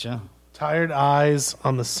 Gotcha. Tired eyes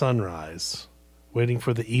on the sunrise, waiting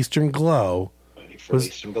for the eastern glow. For the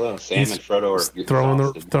Eastern glow. Sam and Frodo are getting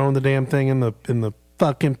exhausted. Throwing the damn thing in the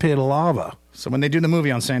fucking pit of lava. So when they do the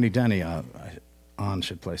movie on Sandy Denny, On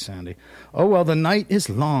should play Sandy. Oh, well, the night is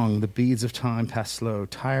long. The beads of time pass slow.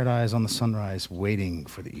 Tired eyes on the sunrise, waiting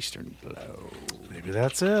for the Eastern glow. Maybe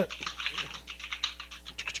that's it.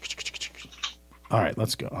 All right,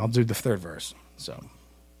 let's go. I'll do the third verse. So,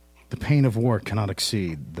 the pain of war cannot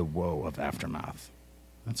exceed the woe of aftermath.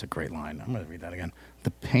 That's a great line. I'm going to read that again.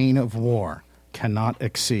 The pain of war cannot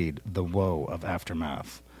exceed the woe of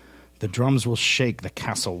aftermath. The drums will shake the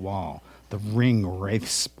castle wall. The ring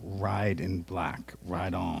wraiths ride in black.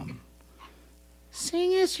 Ride on.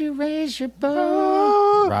 Sing as you raise your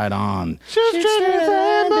bow. Ride on. Shoot straighter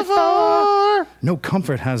than before. No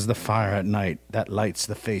comfort has the fire at night that lights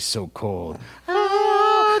the face so cold.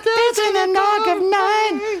 Oh, dance in the dark of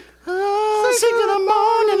night. Oh, sing to the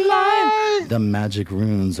morning light. The magic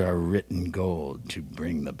runes are written gold to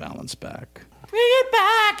bring the balance back. Bring it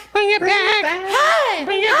back. Bring it back. Hey,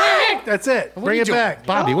 bring it back. That's it. Bring it back.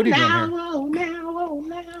 Bobby, what are you doing here?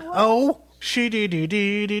 Oh, she dee dee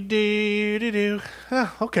dee dee dee dee doo.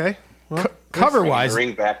 Okay. Well, Cover Bring wise, the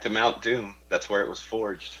ring back to Mount Doom. That's where it was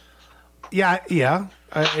forged. Yeah.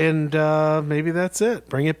 And maybe that's it.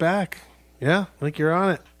 Bring it back. Yeah, I think you're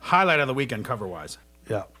on it. Highlight of the weekend cover wise.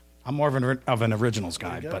 Yeah. I'm more of an originals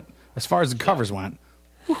guy, but as far as the covers went,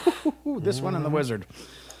 this one and the Wizard.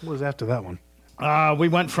 What was after that one? We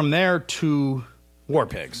went from there to War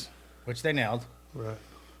Pigs, which they nailed. Right.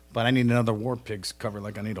 But I need another War Pigs cover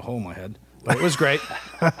like I need a hole in my head. But it was great.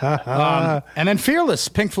 And then Fearless,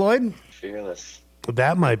 Pink Floyd. Fearless.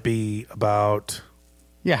 That might be about.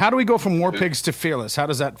 Yeah, how do we go from War Pigs to Fearless? How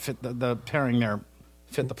does that fit the pairing there?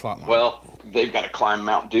 Fit the plot line? Well, they've got to climb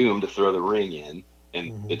Mount Doom to throw the ring in,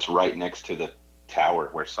 and it's right next to the tower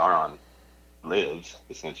where Sauron lives,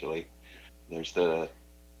 essentially. There's the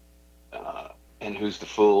and who's the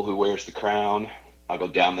fool who wears the crown? I'll go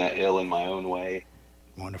down that hill in my own way.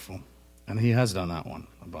 Wonderful. And he has done that one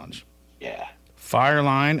a bunch. Yeah.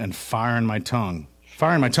 Fireline and Fire in My Tongue.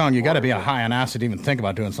 Fire in My Tongue, you got to be a high on acid to even think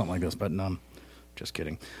about doing something like this, but just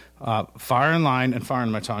kidding. Fire in Line and Fire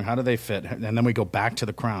in My Tongue, how do they fit? And then we go back to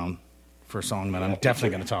The Crown for a song that I'm definitely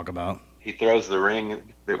going to talk about. He throws the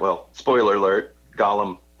ring. Well, spoiler alert: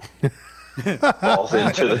 Gollum falls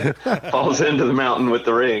into the mountain with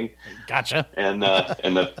the ring. Gotcha. And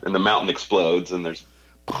the mountain explodes, and there's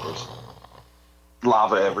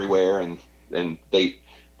lava everywhere, and they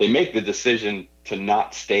make the decision to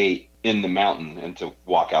not stay in the mountain and to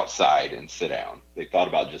walk outside and sit down. They thought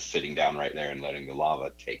about just sitting down right there and letting the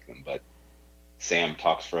lava take them, but Sam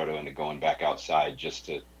talks Frodo into going back outside just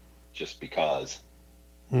because.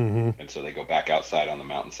 Mm-hmm. And so they go back outside on the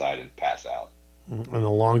mountainside and pass out. And the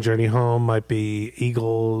long journey home might be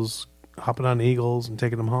eagles, hopping on eagles and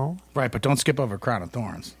taking them home. Right, but don't skip over Crown of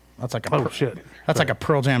Thorns. That's like That's like a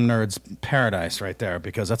Pearl Jam nerd's paradise right there,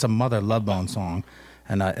 because that's a Mother Love Bone song.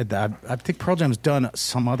 And I think Pearl Jam's done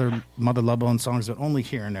some other Mother Love Bone songs, but only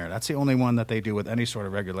here and there. That's the only one that they do with any sort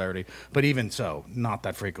of regularity. But even so, not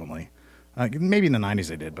that frequently. Maybe in the 90s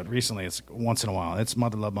they did, but recently it's once in a while. It's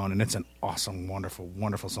Mother Love Bone, and it's an awesome, wonderful,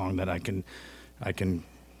 wonderful song that I can.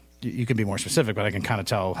 You can be more specific, but I can kind of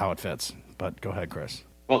tell how it fits. But go ahead, Chris.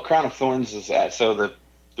 Well, Crown of Thorns is so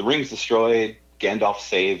the ring's destroyed. Gandalf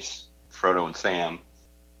saves Frodo and Sam,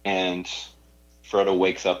 and Frodo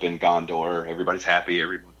wakes up in Gondor. Everybody's happy.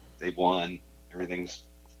 They've won. Everything's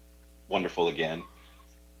wonderful again.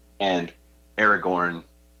 And Aragorn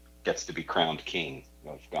gets to be crowned king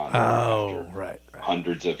of Gondor. Oh, right.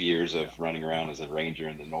 Hundreds of years of running around as a ranger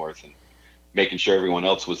in the north and making sure everyone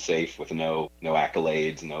else was safe with no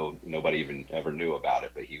accolades. Nobody even ever knew about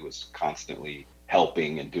it, but he was constantly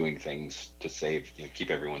helping and doing things to save, keep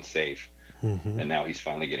everyone safe. Mm-hmm. And now he's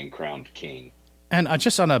finally getting crowned king. And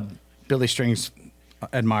just on a Billy Strings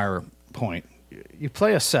admirer point, you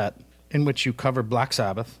play a set in which you cover Black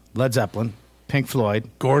Sabbath, Led Zeppelin, Pink Floyd,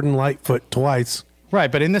 Gordon Lightfoot twice.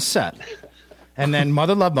 Right, but in this set. And then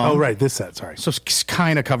Mother Love Bone. Oh, right, this set, sorry. So it's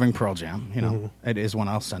kind of covering Pearl Jam, It is one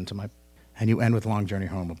I'll send to my... And you end with Long Journey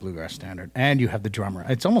Home, a Bluegrass Standard. And you have the drummer.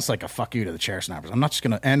 It's almost like a fuck you to the Chair Snappers. I'm not just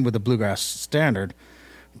going to end with the Bluegrass Standard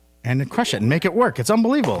and then crush it and make it work. It's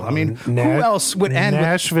unbelievable. I mean, who else would end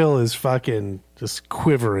Nashville is fucking just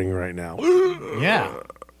quivering right now. Yeah.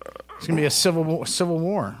 It's going to be a civil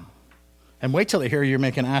war. And wait till they hear you're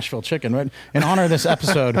making Asheville chicken. Right? In honor of this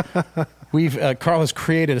episode, Carl has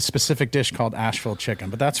created a specific dish called Asheville chicken.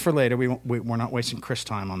 But that's for later. We're not wasting Chris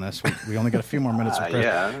time on this. We only got a few more minutes with Chris.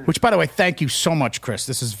 Yeah. Which, by the way, thank you so much, Chris.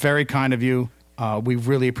 This is very kind of you. We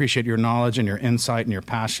really appreciate your knowledge and your insight and your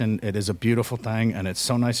passion. It is a beautiful thing, and it's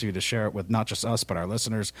so nice of you to share it with not just us, but our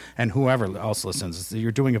listeners and whoever else listens.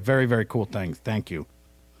 You're doing a very, very cool thing. Thank you.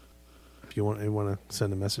 If you want to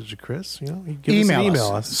send a message to Chris,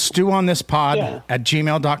 email us.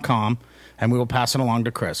 stewonThisPod@gmail.com, and we will pass it along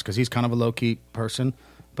to Chris, because he's kind of a low-key person,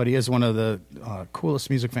 but he is one of the coolest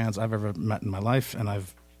music fans I've ever met in my life, and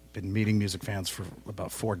I've been meeting music fans for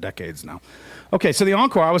about 4 decades now. Okay, so the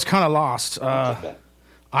encore, I was kind of lost. I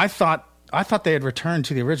thought they had returned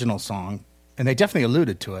to the original song, and they definitely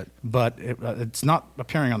alluded to it, but it's not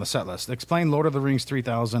appearing on the set list. Explain Lord of the Rings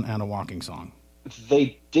 3000 and A Walking Song.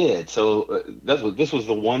 They did. So this was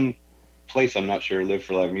the one place I'm not sure Live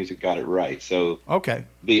for Live Music got it right. So okay,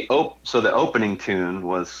 the opening tune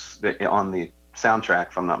was on the soundtrack,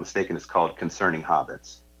 if I'm not mistaken. It's called "Concerning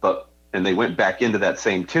Hobbits." And they went back into that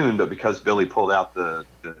same tune, but because Billy pulled out that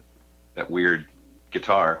weird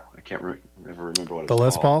guitar, I can't ever remember what it's called. The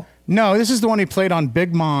Les Paul? No, this is the one he played on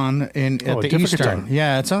Big Mon at the Eastern. Guitar.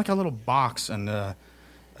 Yeah, it's like a little box and.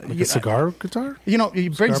 Like a cigar guitar?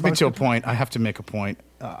 It brings me to a point. I have to make a point.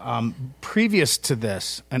 Previous to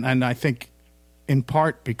this, and I think in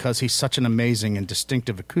part because he's such an amazing and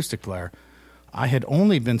distinctive acoustic player, I had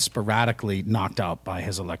only been sporadically knocked out by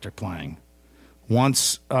his electric playing.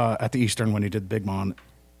 once at the Eastern when he did Big Mon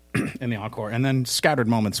in the encore, and then scattered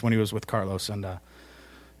moments when he was with Carlos and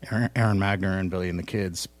Aaron Magner and Billy and the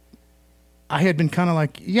Kids. I had been kind of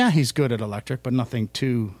like, yeah, he's good at electric, but nothing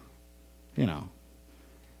too, you know.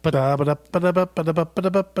 But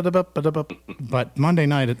Monday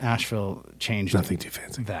night at Asheville changed. Nothing too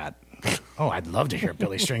fancy. That. Oh, I'd love to hear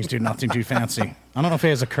Billy Strings do Nothing Too Fancy. I don't know if he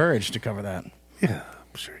has the courage to cover that. Yeah,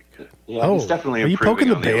 I'm sure he could. Yeah, he's definitely are you improving poking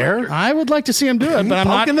the on bear? electric. I would like to see him do it, but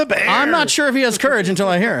Poking the bear. I'm not sure if he has courage until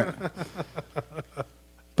I hear it.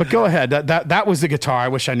 But go ahead. That was the guitar. I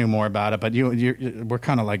wish I knew more about it, but we're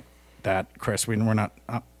kind of like that, Chris. We're not.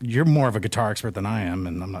 You're more of a guitar expert than I am,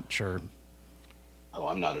 and I'm not sure. Oh,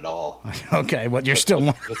 I'm not at all. Okay, well, you're still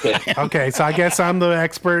more. Okay, so I guess I'm the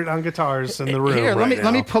expert on guitars in the room. Here, right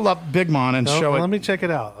let me now. pull up Big Mon and show it. Let me check it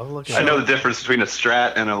out. I'll look. I know the difference between a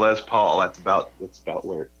Strat and a Les Paul. That's about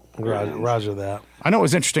where. Roger that. I know it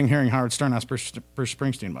was interesting hearing Howard Stern ask Bruce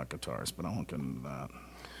Springsteen about guitars, but I won't get into that.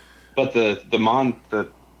 But the Mon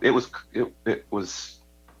it was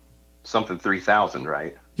something 3000,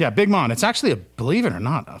 right? Yeah, Big Mon. It's actually believe it or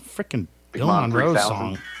not, a freaking Bill Mon Monroe 3000.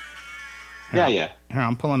 song. Yeah. Here,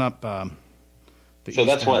 I'm pulling up. So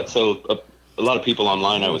that's what. So a lot of people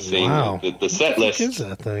online, I was seeing Wow. the set list. What is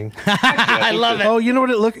that thing? I love it. Oh, you know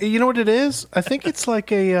what You know what it is? I think it's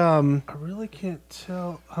like a. I really can't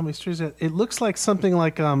tell how many strings it looks like something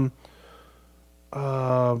like I'm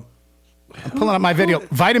pulling up my video,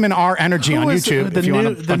 Vitamin R Energy Who on is YouTube. the If you want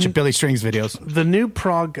new- a the bunch new- of Billy Strings videos. the new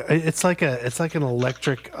prog. It's like an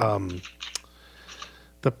electric.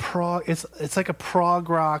 The prog. It's like a prog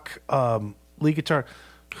rock lead guitar.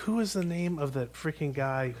 Who is the name of that freaking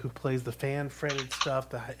guy who plays the fan fretted stuff?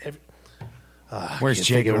 Where's Can't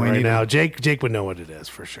Jake think of it when we right need now? him? Jake would know what it is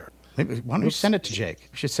for sure. Maybe, why don't we send it to Jake?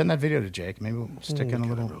 We should send that video to Jake. Maybe we'll stick in a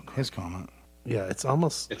little his comment. Yeah, it's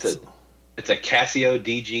almost. It's a Casio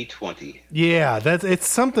DG20. Yeah, it's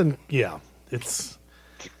something. Yeah, it's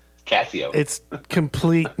Casio. it's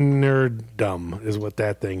complete nerddom is what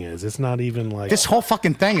that thing is. It's not even like This whole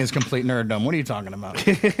fucking thing is complete nerddom. What are you talking about?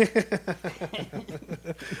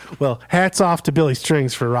 Well, hats off to Billy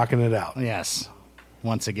Strings for rocking it out, Yes,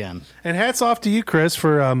 once again. and hats off to you, Chris,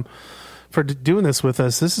 for doing this with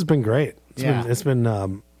us. This has been great. It's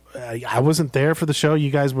been. I wasn't there for the show.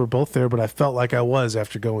 You guys were both there, but I felt like I was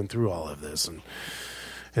after going through all of this, and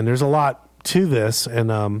there's a lot to this.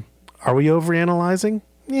 And are we overanalyzing?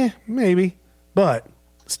 Yeah, maybe, but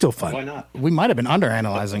still fun. Why not? We might have been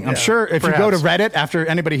underanalyzing. I'm Yeah, sure if you go to perhaps. Reddit after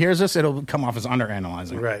anybody hears this, it'll come off as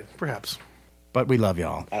underanalyzing. Right, perhaps. But we love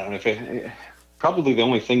y'all. I don't know if probably the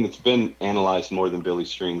only thing that's been analyzed more than Billy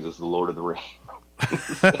Strings is the Lord of the Rings.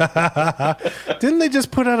 Didn't they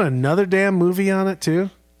just put out another damn movie on it too?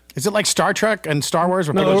 Is it like Star Trek and Star Wars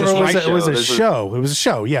where No, people just it was write? it was a There's a- show. It was a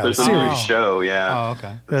show. Yeah, a There's a series. new show, yeah. Oh,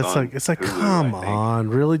 okay. That's on it's like Hulu, come I think. on,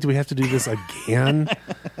 really? Do we have to do this again?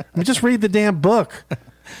 I mean, just read the damn book.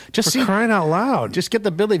 Just For see, crying out loud! just get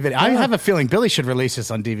the Billy video. I have a feeling Billy should release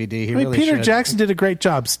this on DVD. He I mean, really Peter should. Jackson did a great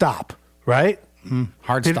job. Stop, right?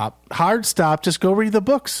 Hard stop. Hard stop. Just go read the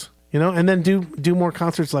books, and then do more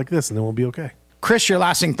concerts like this, and then we'll be okay. Chris, your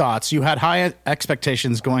lasting thoughts. You had high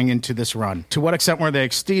expectations going into this run. To what extent were they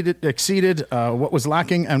exceeded? What was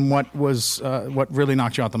lacking, and what really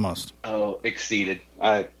knocked you out the most? Oh, exceeded.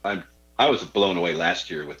 I was blown away last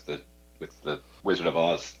year with the Wizard of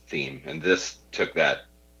Oz theme, and this took that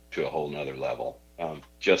to a whole nother level.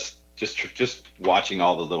 Just watching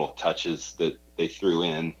all the little touches that they threw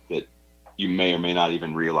in that you may or may not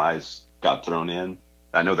even realize got thrown in.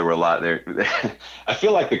 I know there were a lot there. I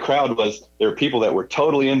feel like the crowd there were people that were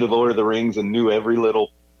totally into Lord of the Rings and knew every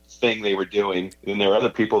little thing they were doing. And then there were other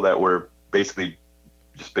people that were basically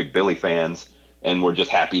just big Billy fans and were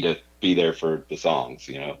just happy to be there for the songs,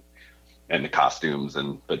 and the costumes.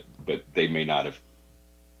 But they may not have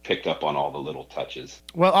picked up on all the little touches.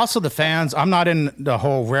 Well, also the fans. I'm not in the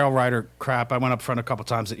whole Rail Rider crap. I went up front a couple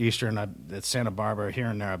times at Easter and at Santa Barbara. Here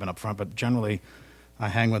and there I've been up front, but generally I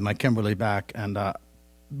hang with my Kimberly back. And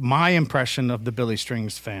my impression of the Billy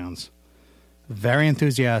Strings fans, very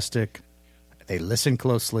enthusiastic. They listen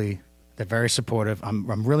closely. They're very supportive.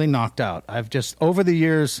 I'm really knocked out. I've just, over the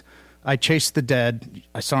years, I chased the dead.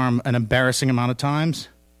 I saw them an embarrassing amount of times.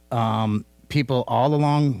 People all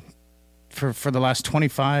along for the last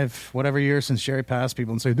 25, whatever years since Jerry passed,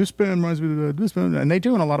 people and say, this band reminds me of this band. And they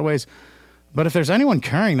do in a lot of ways. But if there's anyone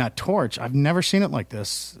carrying that torch, I've never seen it like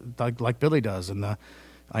this, like Billy does. And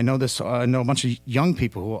I know a bunch of young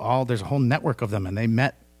people who there's a whole network of them, and they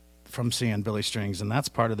met from seeing Billy Strings, and that's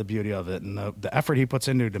part of the beauty of it. And the effort he puts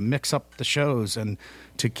into to mix up the shows and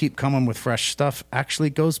to keep coming with fresh stuff actually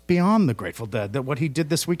goes beyond the Grateful Dead. That what he did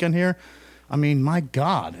this weekend here, I mean, my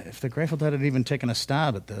God, if the Grateful Dead had even taken a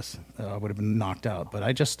stab at this, I would have been knocked out. But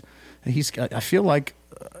I feel like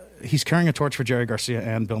he's carrying a torch for Jerry Garcia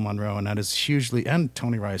and Bill Monroe, and that is hugely, and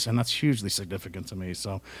Tony Rice, and that's hugely significant to me.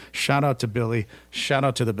 So shout out to Billy, shout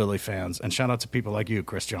out to the Billy fans, and shout out to people like you,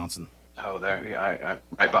 Chris Johnson. Oh, there, I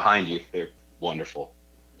right behind you. They're wonderful,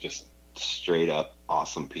 just straight up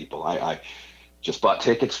awesome people. I just bought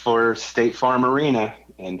tickets for State Farm Arena,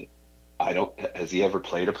 and has he ever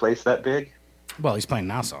played a place that big? Well, he's playing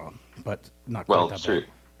Nassau, but not quite that true. big.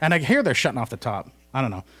 And I hear they're shutting off the top. I don't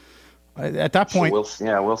know. At that point,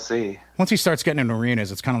 so we'll see. Once he starts getting into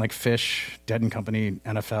arenas, it's kind of like Fish, Dead and Company,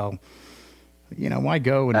 NFL. Why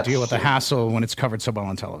go and deal with the hassle when it's covered so well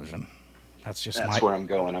on television? That's where I'm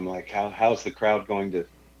going. I'm like, how's the crowd going to?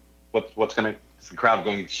 Is the crowd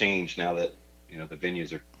going to change now that the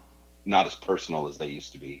venues are not as personal as they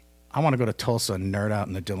used to be? I want to go to Tulsa and nerd out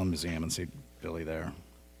in the Dillon Museum and see Billy there.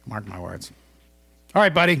 Mark my words. All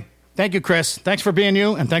right, buddy. Thank you, Chris. Thanks for being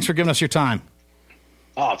you, and thanks for giving us your time.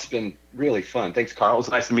 Oh, it's been really fun. Thanks, Carl. It was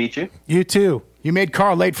nice to meet you. You too. You made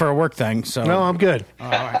Carl late for a work thing, so... No, I'm good. All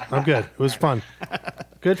right. I'm good. It was fun.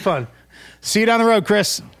 Good fun. See you down the road,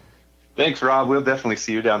 Chris. Thanks, Rob. We'll definitely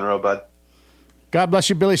see you down the road, bud. God bless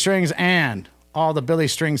you, Billy Strings, and all the Billy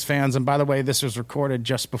Strings fans. And by the way, this was recorded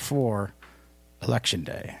just before Election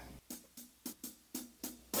Day.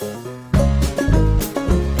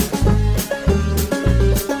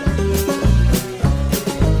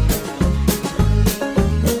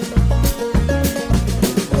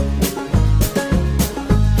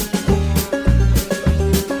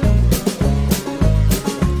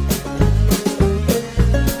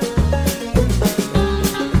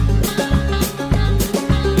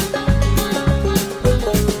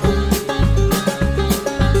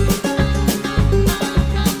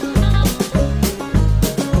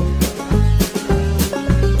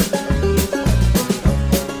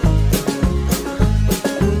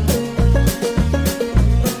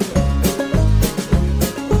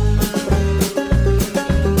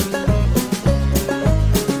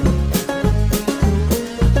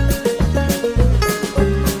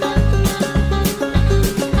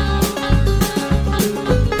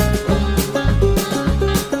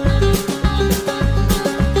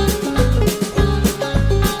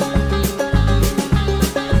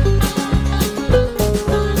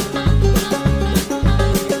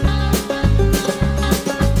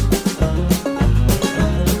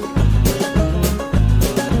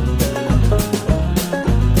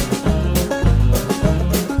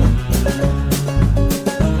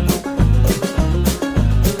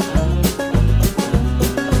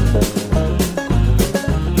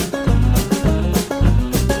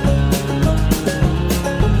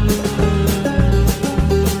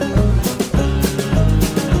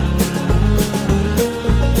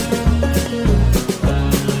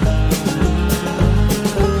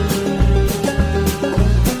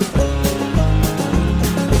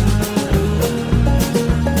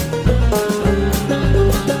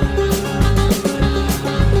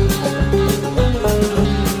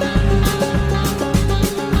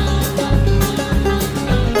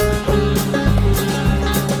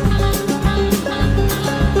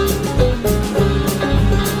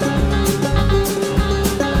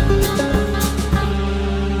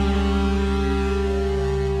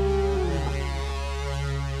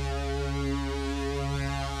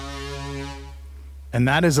 And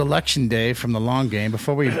that is Election Day from the long game.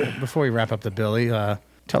 Before we wrap up the Billy,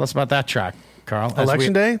 tell us about that track, Carl.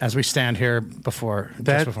 Election Day? As we stand here before Election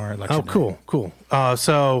Day. Oh, cool.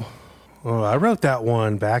 So I wrote that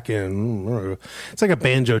one back in, it's like a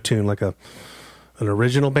banjo tune, like an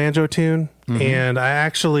original banjo tune. Mm-hmm. And I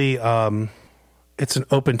actually, it's an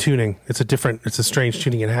open tuning. It's a strange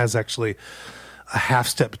tuning. It has actually a half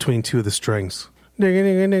step between two of the strings. You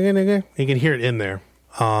can hear it in there.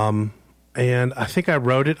 And I think I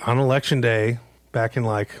wrote it on Election Day back in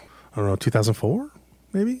 2004,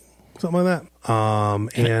 maybe something like that.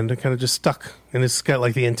 And it kind of just stuck, and it's got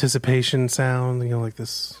like the anticipation sound, like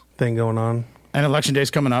this thing going on. And Election Day's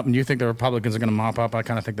coming up, and you think the Republicans are going to mop up? I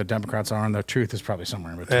kind of think the Democrats are, and the truth is probably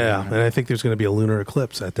somewhere in between. Yeah, and I think there's going to be a lunar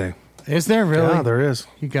eclipse that day. Is there really? Yeah, there is.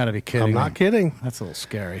 You got to be kidding! I'm not kidding. That's a little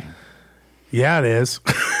scary. Yeah, it is.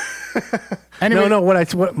 Anyway, no.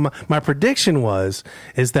 What my prediction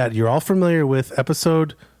is that you're all familiar with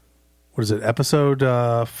episode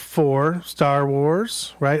 4, Star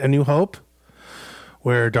Wars, right? A New Hope,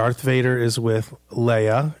 where Darth Vader is with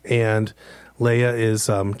Leia, and Leia is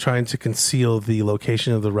trying to conceal the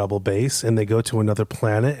location of the Rebel base, and they go to another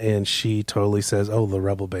planet, and she totally says, "Oh, the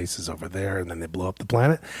Rebel base is over there," and then they blow up the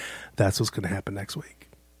planet. That's what's going to happen next week.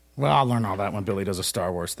 Well, I'll learn all that when Billy does a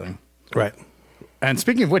Star Wars thing. Right. And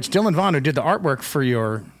speaking of which, Dylan Vaughn, who did the artwork for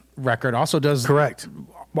your record, also does Correct.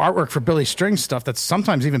 artwork for Billy String stuff that's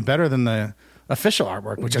sometimes even better than the official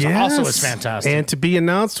artwork, which is also is fantastic. And to be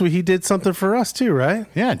announced, he did something for us too, right?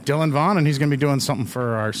 Yeah, Dylan Vaughn, and he's going to be doing something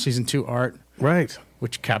for our season 2 art, Right.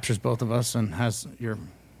 which captures both of us and has your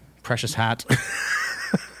precious hat.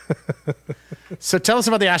 So tell us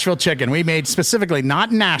about the Asheville chicken. We made specifically,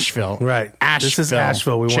 not Nashville. Right. Asheville. This is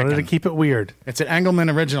Asheville. We wanted to chicken. keep it weird. It's an Engelman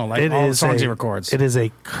original, like all the songs he records. It is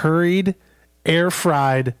a curried,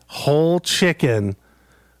 air-fried whole chicken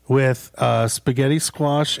with spaghetti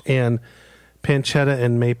squash and pancetta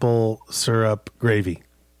and maple syrup gravy.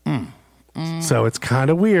 So it's kind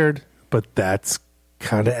of weird, but that's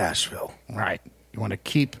kind of Asheville. Right. You want to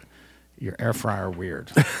keep your air fryer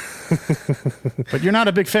weird. But you're not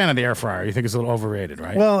a big fan of the air fryer. You think it's a little overrated,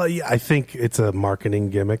 right? Well, yeah, I think it's a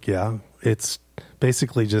marketing gimmick, yeah. It's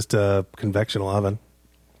basically just a convectional oven.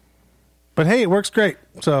 But hey, it works great.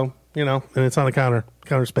 So, and it's on a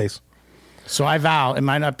counter space. So I vow, it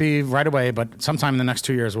might not be right away, but sometime in the next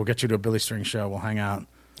 2 years, we'll get you to a Billy String show. We'll hang out.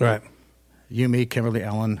 Right. You, me, Kimberly,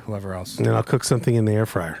 Ellen, whoever else. And then I'll cook something in the air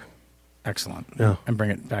fryer. Excellent. Yeah. And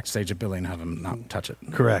bring it backstage at Billy and have him not touch it.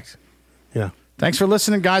 Correct. Yeah. Thanks for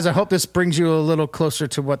listening, guys. I hope this brings you a little closer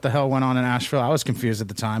to what the hell went on in Asheville. I was confused at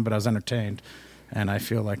the time, but I was entertained. And I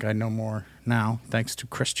feel like I know more now, thanks to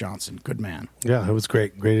Chris Johnson. Good man. Yeah, it was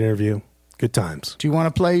great. Great interview. Good times. Do you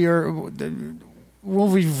want to play your...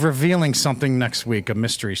 We'll be revealing something next week, a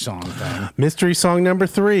mystery song thing. Mystery song number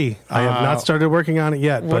 3. I have not started working on it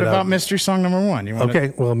yet. What about mystery song number 1? You want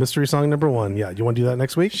Okay, well, mystery song number 1. Yeah, you want to do that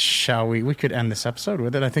next week? Shall we? We could end this episode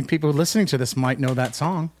with it. I think people listening to this might know that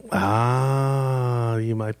song. Ah,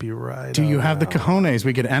 you might be right. Do you have the cojones?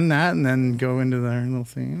 We could end that and then go into their little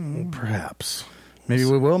thing. Perhaps. Maybe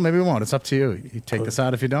we will, maybe we won't. It's up to you. You take this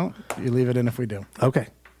out if you don't. You leave it in if we do. Okay.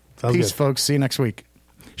 Sounds Peace, good. folks. See you next week.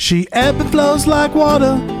 She ebb and flows like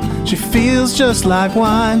water. She feels just like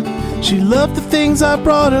wine. She loved the things I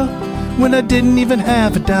brought her when I didn't even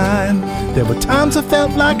have a dime. There were times I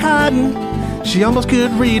felt like hiding. She almost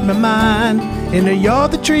could read my mind. In her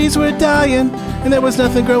yard the trees were dying, and there was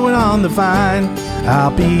nothing growing on the vine.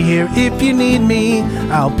 I'll be here if you need me.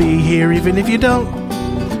 I'll be here even if you don't.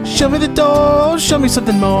 Show me the door, show me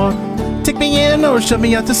something more. Take me in or show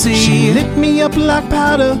me out to sea. She lit me up like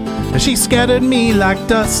powder, and she scattered me like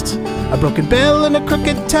dust. A broken bell in a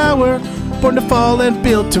crooked tower, born to fall and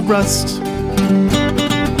built to rust.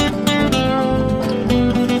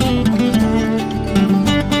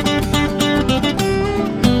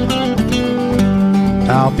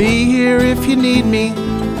 I'll be here if you need me.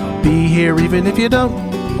 I'll be here even if you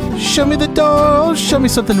don't. Show me the door, show me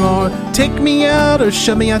something more. Take me out or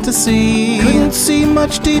show me out to sea. Couldn't see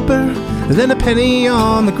much deeper than a penny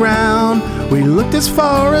on the ground. We looked as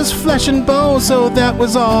far as flesh and bone, so that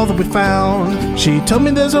was all that we found. She told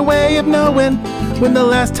me there's a way of knowing when the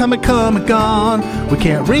last time had come and gone. We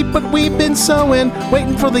can't reap what we've been sowing,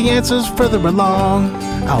 waiting for the answers further along.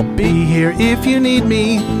 I'll be here if you need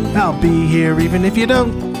me. I'll be here even if you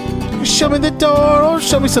don't. Show me the door or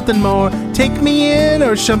show me something more. Take me in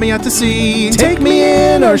or show me out to sea. Take me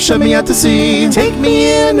in or show me out to sea. Take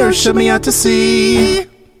me in or show me out to sea.